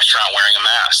a restaurant wearing a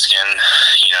mask and,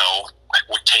 you know,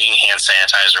 taking hand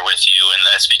sanitizer with you, and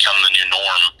that's become the new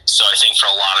norm. So I think for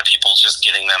a lot of people, just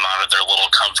getting them out of their little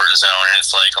comfort zone, and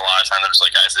it's like a lot of times there's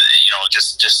like, guys, you know,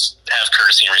 just have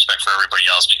courtesy and respect for everybody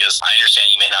else, because I understand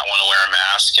you may not want to wear a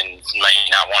mask and you may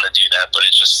not want to do that, but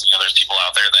it's just, you know, there's people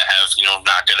out there that have, you know,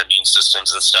 not good immune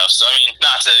systems and stuff. So I mean,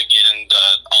 not to get into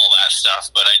all that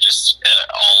stuff, but I just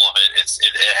all of it,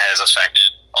 it has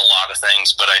affected a lot of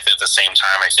things, but at the same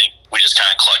time, I think we just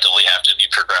kind of collectively have to be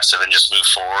progressive and just move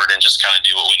forward and just kind of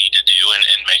do what we need to do and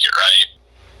make it right.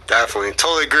 Definitely.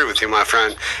 Totally agree with you, my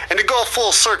friend. And to go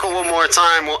full circle one more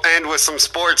time, we'll end with some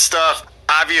sports stuff.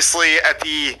 Obviously, at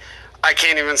the, I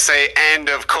can't even say end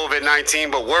of COVID-19,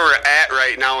 but where we're at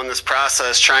right now in this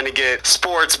process, trying to get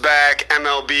sports back,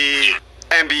 MLB,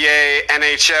 NBA,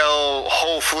 NHL,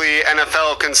 hopefully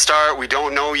NFL can start. We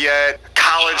don't know yet.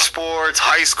 College sports,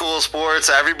 high school sports,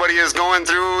 everybody is going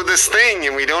through this thing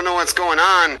and we don't know what's going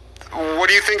on. What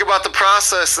do you think about the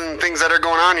process and things that are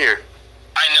going on here?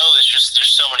 I know there's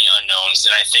so many unknowns,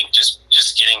 and I think just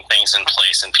getting things in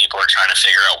place and people are trying to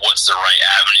figure out what's the right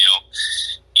avenue,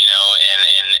 you know,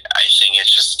 and I think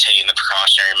it's just taking the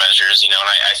precautionary measures, you know,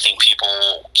 and I think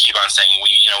people keep on saying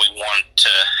we want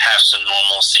to have some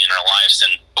normalcy in our lives,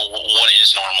 and what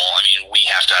is normal? I mean, we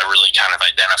have to really kind of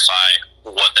identify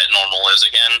what that normal is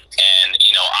again. And, you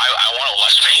know, I want to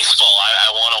watch baseball. I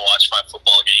want to watch my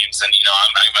football games, and, you know,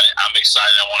 I'm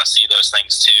excited. I want to see those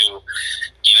things too,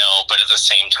 you know, but at the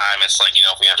same time, it's like, you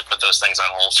know, if we have to put those things on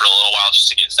hold for a little while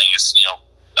just to get things, you know,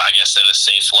 I guess at a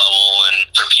safe level and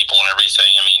for people and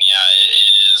everything, I mean, yeah,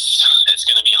 it's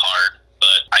going to be hard.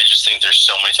 But I just think there's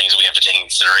so many things we have to take into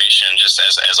consideration just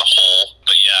as a whole.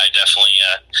 But yeah, I definitely,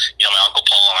 you know, my Uncle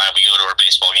Paul and I, we go to our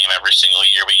baseball game every single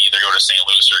year. We either go to St.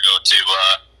 Louis or go to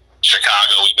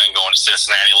Chicago. We've been going to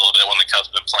Cincinnati a little bit when the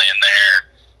Cubs have been playing there.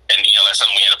 And, you know, that's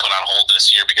something we had to put on hold this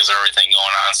year because of everything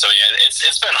going on. So yeah, it's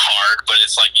been hard, but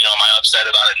it's like, you know, am I upset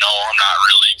about it? No, I'm not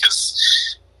really, because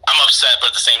I'm upset,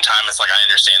 but at the same time, it's like I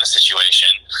understand the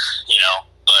situation, you know.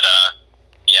 But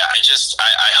yeah,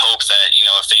 I hope that, you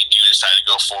know, if they do decide to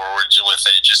go forward with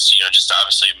it, just, you know, just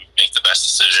obviously make the best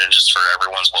decision just for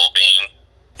everyone's well-being.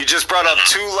 You just brought up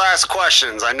two last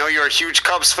questions. I know you're a huge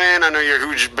Cubs fan. I know you're a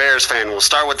huge Bears fan. We'll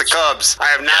start with the Cubs. I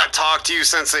have not talked to you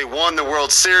since they won the World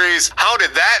Series. How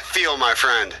did that feel, my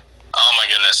friend? Oh my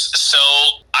goodness. So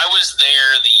I was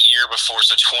there the year before,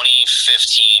 so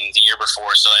 2015, the year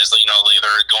before. So as you know, they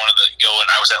were going.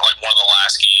 I was at like one of the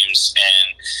last games,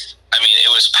 and I mean,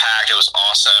 it was packed. It was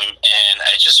awesome, and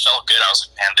it just felt good. I was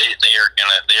like, man, they're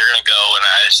gonna go. And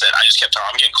I just kept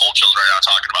talking. I'm getting cold chills right now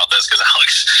talking about this because how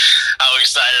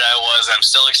excited I was. I'm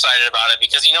still excited about it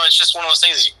because it's just one of those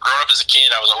things. Growing up as a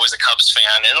kid, I was always a Cubs fan,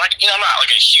 and I'm not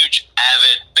like a huge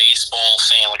avid baseball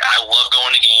fan. Like I love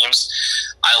going to games.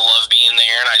 I love being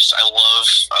there, and I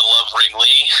love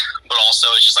Wrigley, but also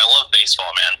it's just I love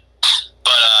baseball, man.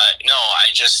 But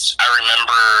I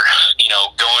remember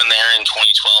going there in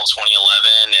 2012,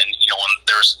 2011, and when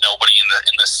there was nobody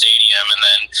in the stadium, and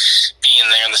then being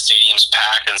there and the stadium's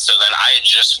packed, and so then I had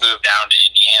just moved down to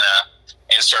Indiana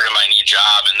and started my new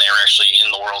job, and they were actually in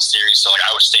the World Series, so like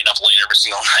I was staying up late every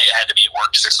single night. I had to be at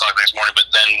work at 6 o'clock the next morning, but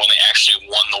then when they actually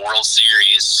won the World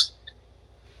Series,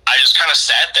 I just kind of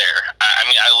sat there. I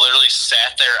mean, I literally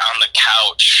sat there on the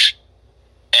couch,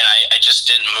 and I just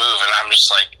didn't move, and I'm just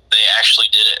like, they actually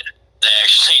did it. They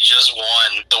actually just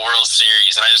won the World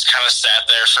Series, and I just kind of sat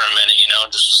there for a minute,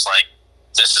 and just was like,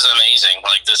 this is amazing.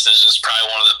 Like, this is just probably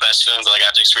one of the best feelings that I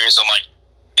got to experience. I'm like,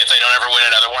 if they don't ever win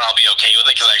another one, I'll be okay with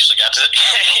it because I actually got to,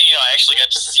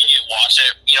 see it, watch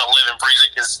it, live and breathe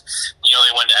it because,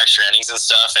 they went to extra innings and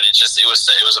stuff, and it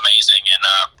was amazing. And,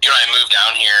 I moved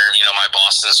down here, my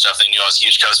bosses and stuff, they knew I was a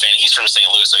huge Cubs fan. He's from St.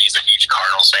 Louis, so he's a huge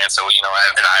Cardinals fan, so,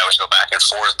 I always go back and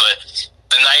forth. But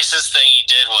the nicest thing he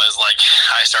did was, like,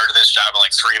 I started this job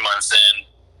like 3 months in.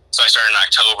 So I started in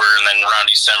October, and then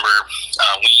around December,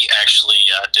 we actually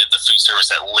did the food service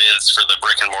at Lids for the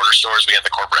brick and mortar stores. We had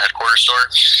the corporate headquarters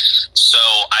store. So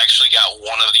I actually got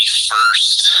one of the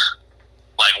first,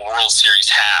 like, World Series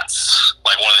hats,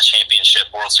 like one of the championship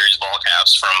World Series ball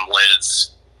caps from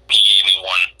Lids. He gave me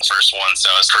one, the first one, so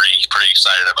I was pretty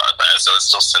excited about that. So it's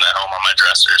still sitting at home on my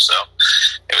dresser, so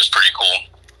it was pretty cool.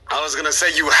 I was gonna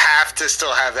say you have to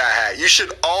still have that hat. You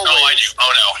should always. Oh, I do.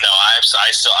 Oh no, I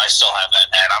still have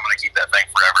that hat. I'm gonna keep that thing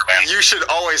forever, man. You should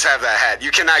always have that hat.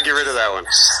 You cannot get rid of that one.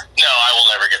 No, I will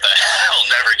never get that. I'll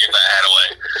never give that hat away.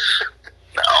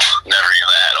 No, never give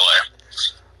that hat away.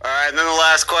 All right, and then the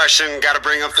last question. Got to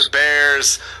bring up the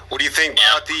Bears. What do you think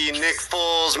about the Nick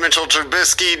Foles, Mitchell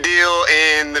Trubisky deal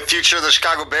and the future of the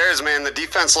Chicago Bears, man? The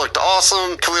defense looked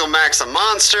awesome. Khalil Mack's a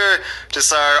monster. Just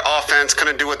our offense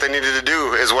couldn't do what they needed to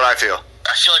do, is what I feel.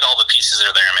 I feel like all the pieces are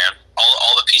there, man.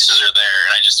 All the pieces are there,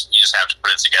 and you just have to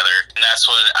put it together. And that's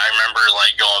what I remember,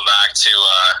 like, going back to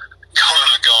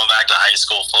high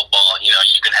school football. You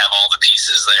can have all the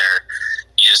pieces there.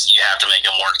 You have to make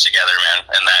them work together, man.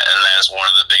 And that is one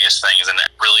of the biggest things. And I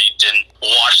really didn't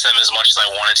watch them as much as I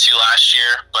wanted to last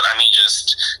year. But I mean,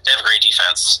 they have a great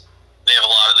defense. They have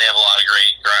a lot of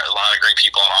great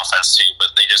people on offense too.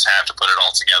 But they just have to put it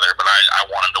all together. But I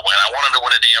want them to win. I want them to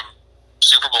win a damn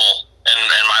Super Bowl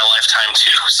in my lifetime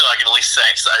too, so I can at least say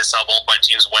I saw both my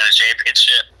teams win a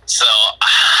championship. So,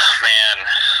 man,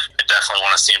 I definitely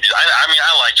want to see him do that. I mean,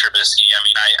 I like Trubisky. I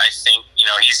mean, I think,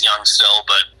 he's young still,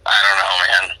 but I don't know,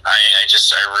 man. I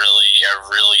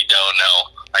really don't know.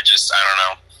 I don't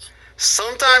know.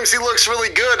 Sometimes he looks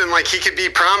really good and like he could be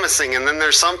promising, and then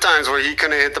there's sometimes where he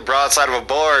couldn't hit the broadside of a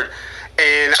board.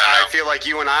 And I feel like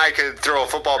you and I could throw a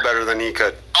football better than he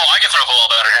could. Oh, I can throw a football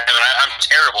better than him, and I'm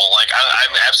terrible. Like,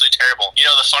 I'm absolutely terrible.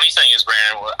 The funny thing is,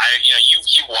 Brandon,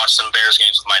 you've watched some Bears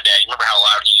games with my dad. You remember how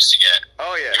loud he used to get?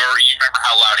 Oh, yeah. You remember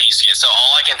how loud he used to get? So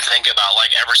all I can think about,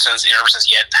 like, ever since he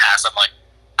had passed, I'm like,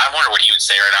 I wonder what he would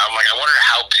say right now. I'm like, I wonder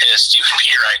how pissed you would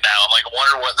be right now. I'm like, I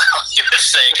wonder what the hell he would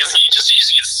say, because he just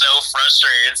gets so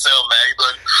frustrated and so mad. He'd be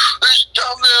like, this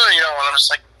dumb dude, and I'm just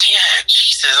like, damn,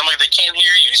 Jesus. I'm like, they can't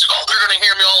hear you. He's like, oh, they're going to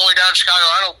hear me all the way down to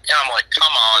Chicago. And I'm like,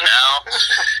 come on now.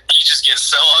 He just gets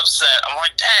so upset. I'm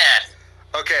like, Dad.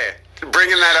 Okay,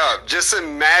 bringing that up, just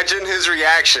imagine his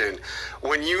reaction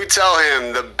when you tell him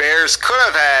the Bears could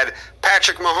have had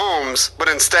Patrick Mahomes, but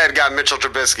instead got Mitchell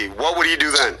Trubisky. What would he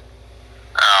do then?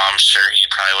 Oh, I'm sure he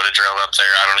probably would have drove up there.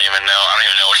 I don't even know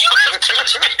what he would have done,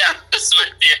 to be honest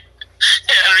with you.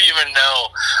 I don't even know.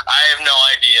 I have no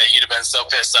idea. He'd have been so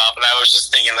pissed off. And I was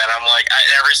just thinking that. I'm like,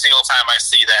 every single time I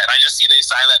see that, I just see they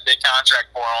signed that big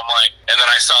contract for him. I'm like, and then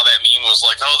I saw that meme was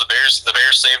like, oh, the Bears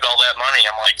saved all that money.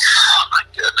 I'm like, oh my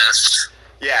goodness.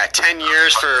 Yeah, 10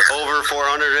 years for over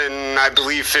 $400 and I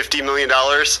believe $50 million.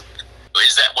 Was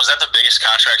that the biggest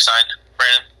contract signed,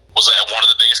 Brandon? Was that one of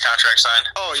the biggest contracts signed?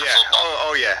 Oh yeah.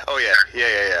 Oh yeah.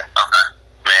 Yeah. Okay.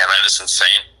 Man, that is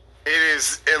insane.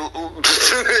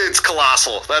 It's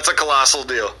colossal. That's a colossal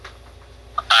deal.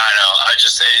 I know. I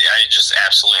just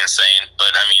absolutely insane.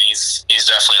 But I mean, he's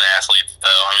definitely an athlete,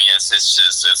 though. I mean, it's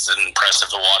impressive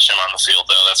to watch him on the field,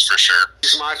 though. That's for sure.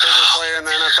 He's my favorite player in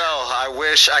the NFL. I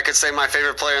wish I could say my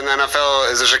favorite player in the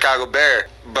NFL is a Chicago Bear,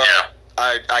 but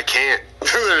I can't.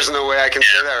 There's no way I can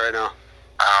say that right now.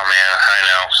 Oh man, I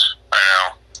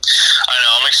know.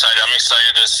 I'm excited. I'm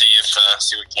excited to see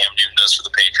what Cam Newton does for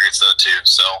the Patriots, though, too.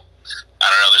 So. I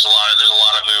don't know. There's a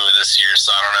lot of movement this year, so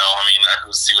I don't know. I mean,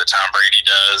 we'll see what Tom Brady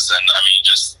does, and I mean,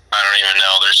 I don't even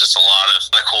know. There's just a lot of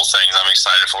the cool things I'm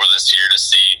excited for this year to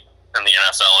see in the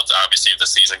NFL. Obviously, if the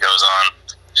season goes on.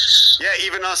 Yeah,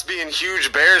 even us being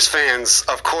huge Bears fans,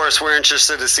 of course, we're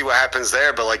interested to see what happens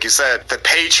there. But like you said, the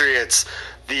Patriots,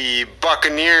 the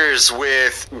Buccaneers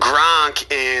with Gronk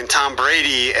and Tom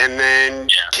Brady, and then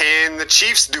can the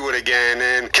Chiefs do it again?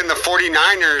 And can the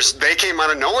 49ers, they came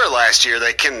out of nowhere last year,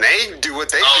 can they do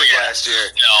what they did last year?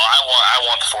 No, I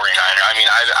want the 49ers. I mean,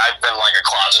 I've been like a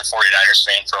closet 49ers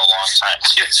fan for a long time,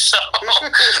 too, so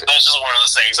that's just one of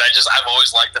those things. I've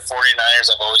always liked the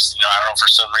 49ers. I've always, I don't know, for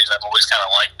some reason, I've always kind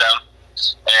of liked them.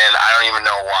 And I don't even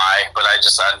know why, but on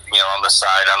the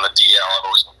side, on the DL, I've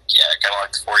always kind of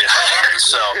like the 49ers.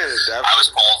 So I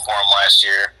was pulling for them last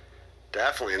year.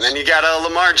 Definitely. And then you got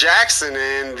Lamar Jackson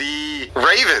and the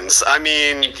Ravens. I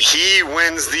mean, he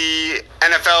wins the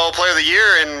NFL Player of the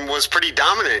Year and was pretty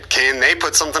dominant. Can they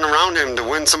put something around him to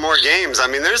win some more games? I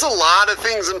mean, there's a lot of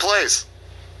things in place.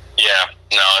 Yeah.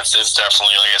 No, it's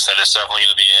definitely, like I said, it's definitely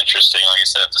going to be interesting, like I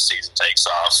said, if the season takes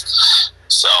off.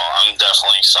 So I'm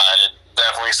definitely excited.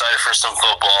 Definitely excited for some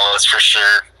football, that's for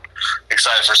sure.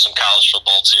 Excited for some college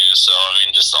football, too. So, I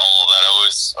mean, just all of that. I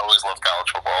always love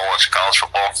college football, watching college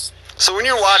football. So when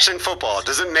you're watching football,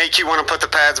 does it make you want to put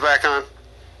the pads back on?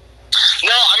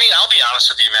 No, I mean, I'll be honest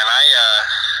with you, man.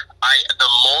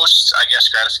 The most, I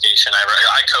guess, gratification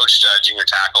I coached junior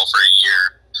tackle for a year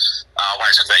when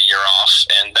I took that year off,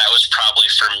 and that was probably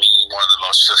for me one of the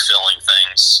most fulfilling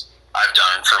things I've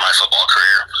done for my football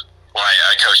career when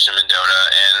I coached in Mendota.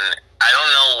 And I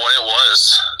don't know what it was,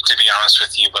 to be honest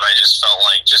with you, but I just felt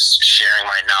like just sharing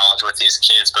my knowledge with these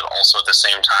kids, but also at the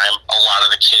same time, a lot of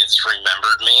the kids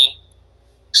remembered me.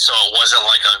 So it wasn't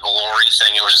like a glory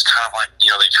thing. It was just kind of like,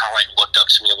 they kind of like looked up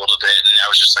to me a little bit, and I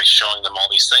was just like showing them all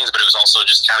these things, but it was also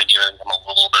just kind of giving them a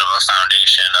little bit of a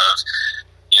foundation of,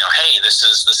 hey, this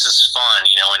is fun,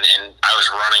 and I was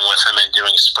running with them and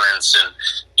doing sprints, and,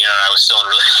 I was still in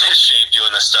really good shape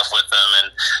doing this stuff with them, and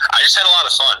I just had a lot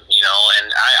of fun, and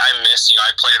I miss,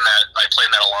 I played in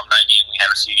that alumni game we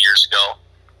had a few years ago,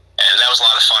 and that was a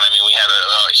lot of fun. I mean, we had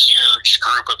a huge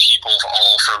group of people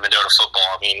all from Mendota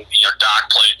football. I mean,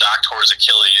 Doc tore his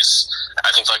Achilles,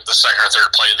 I think like the second or third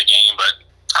play of the game, but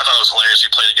I thought it was hilarious.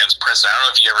 We played against Princeton. I don't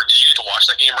know if did you get to watch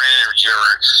that game, Brandon, or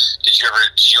did you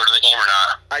go to the game or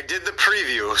not? I did the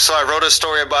preview, so I wrote a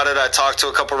story about it. I talked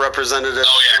to a couple representatives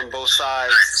from both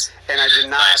sides, and I did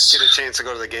not get a chance to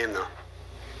go to the game though.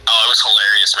 Oh, it was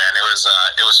hilarious, man.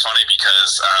 It was funny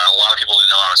because a lot of people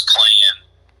didn't know I was playing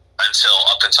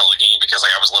up until the game because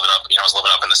like I was living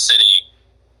up in the city.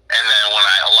 And then when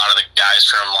a lot of the guys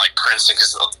from like Princeton,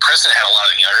 because Princeton had a lot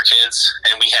of the younger kids,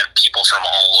 and we had people from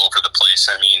all over the place.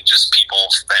 I mean, just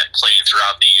people that played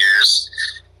throughout the years.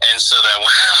 And so then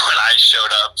when I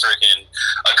showed up, freaking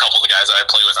a couple of the guys that I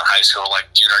played with in high school were like,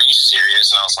 dude, are you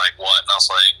serious? And I was like, what? And I was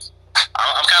like,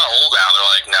 I'm kind of old now.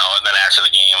 They're like, no. And then after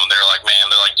the game, they're like,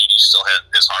 man, you still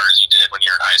hit as hard as you did when you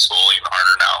were in high school, even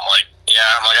harder now. I'm like,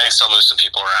 yeah. I can still move some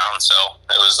people around. So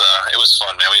it was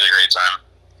fun, man. We had a great time.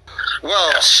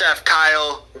 Well, Chef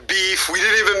Kyle, Beef. We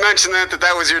didn't even mention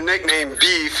that was your nickname,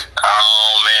 Beef.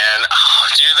 Oh, man. Oh,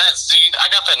 dude, I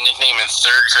got that nickname in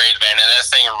third grade, man, and that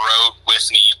thing rode with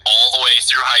me all the way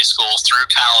through high school, through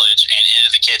college, and into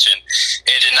the kitchen.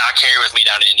 It did not carry with me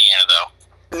down to Indiana, though.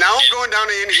 Now I'm going down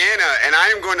to Indiana, and I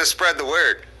am going to spread the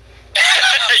word.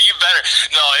 You better.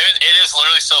 No, it is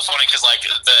literally so funny because when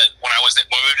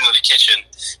we moved into the kitchen,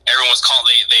 everyone was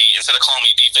calling they instead of calling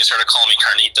me Beef, they started calling me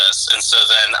Carnitas. And so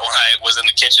then when I was in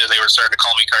the kitchen, they were starting to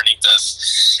call me Carnitas.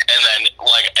 And then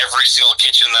like every single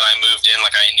kitchen that I moved in,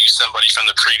 like I knew somebody from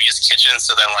the previous kitchen.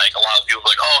 So then like a lot of people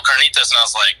were like, oh, Carnitas, and I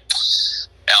was like,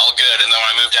 yeah, all good. And then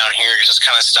when I moved down here, it just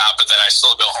kind of stopped. But then I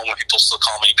still go home and people still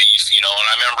call me Beef, And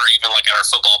I remember even like at our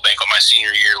football banquet my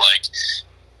senior year, like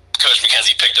Coach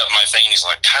McKenzie picked up my thing and he's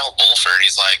like, Kyle Bulford.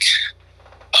 He's like,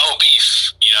 oh, Beef,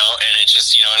 and it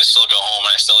just, and I still go home and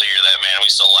I still hear that, man.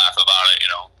 We still laugh about it,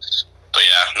 But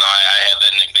yeah, no, I had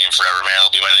that nickname forever, man.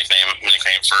 It'll be my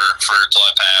nickname for till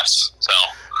I pass. So.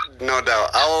 No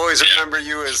doubt. I'll always remember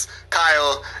you as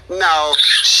Kyle, now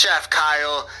Chef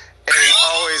Kyle, and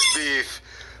always Beef.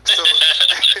 So,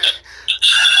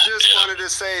 just wanted to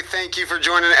say thank you for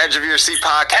joining the Edge of Your Seat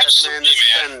podcast,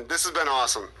 man. This has been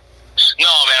awesome.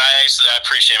 No, man, I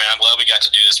appreciate it, man. I'm glad we got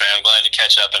to do this, man. I'm glad to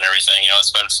catch up and everything. You know,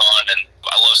 it's been fun, and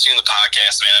I love seeing the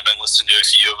podcast, man. I've been listening to a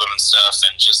few of them and stuff,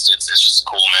 and it's just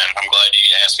cool, man. I'm glad you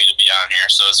asked me to be on here,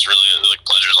 so it's really like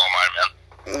pleasure's all mine, man.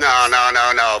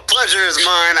 No. Pleasure is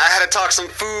mine. I had to talk some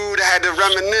food. I had to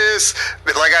reminisce.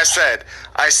 But like I said,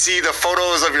 I see the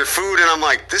photos of your food, and I'm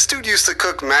like, this dude used to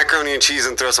cook macaroni and cheese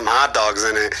and throw some hot dogs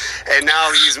in it. And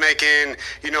now he's making,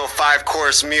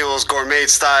 5-course meals, gourmet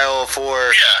style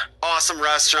for awesome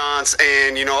restaurants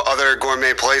and, other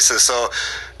gourmet places. So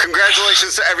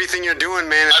congratulations to everything you're doing,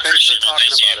 man. And thanks for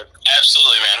talking about it.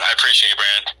 Absolutely, man. I appreciate it,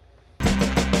 Brandon.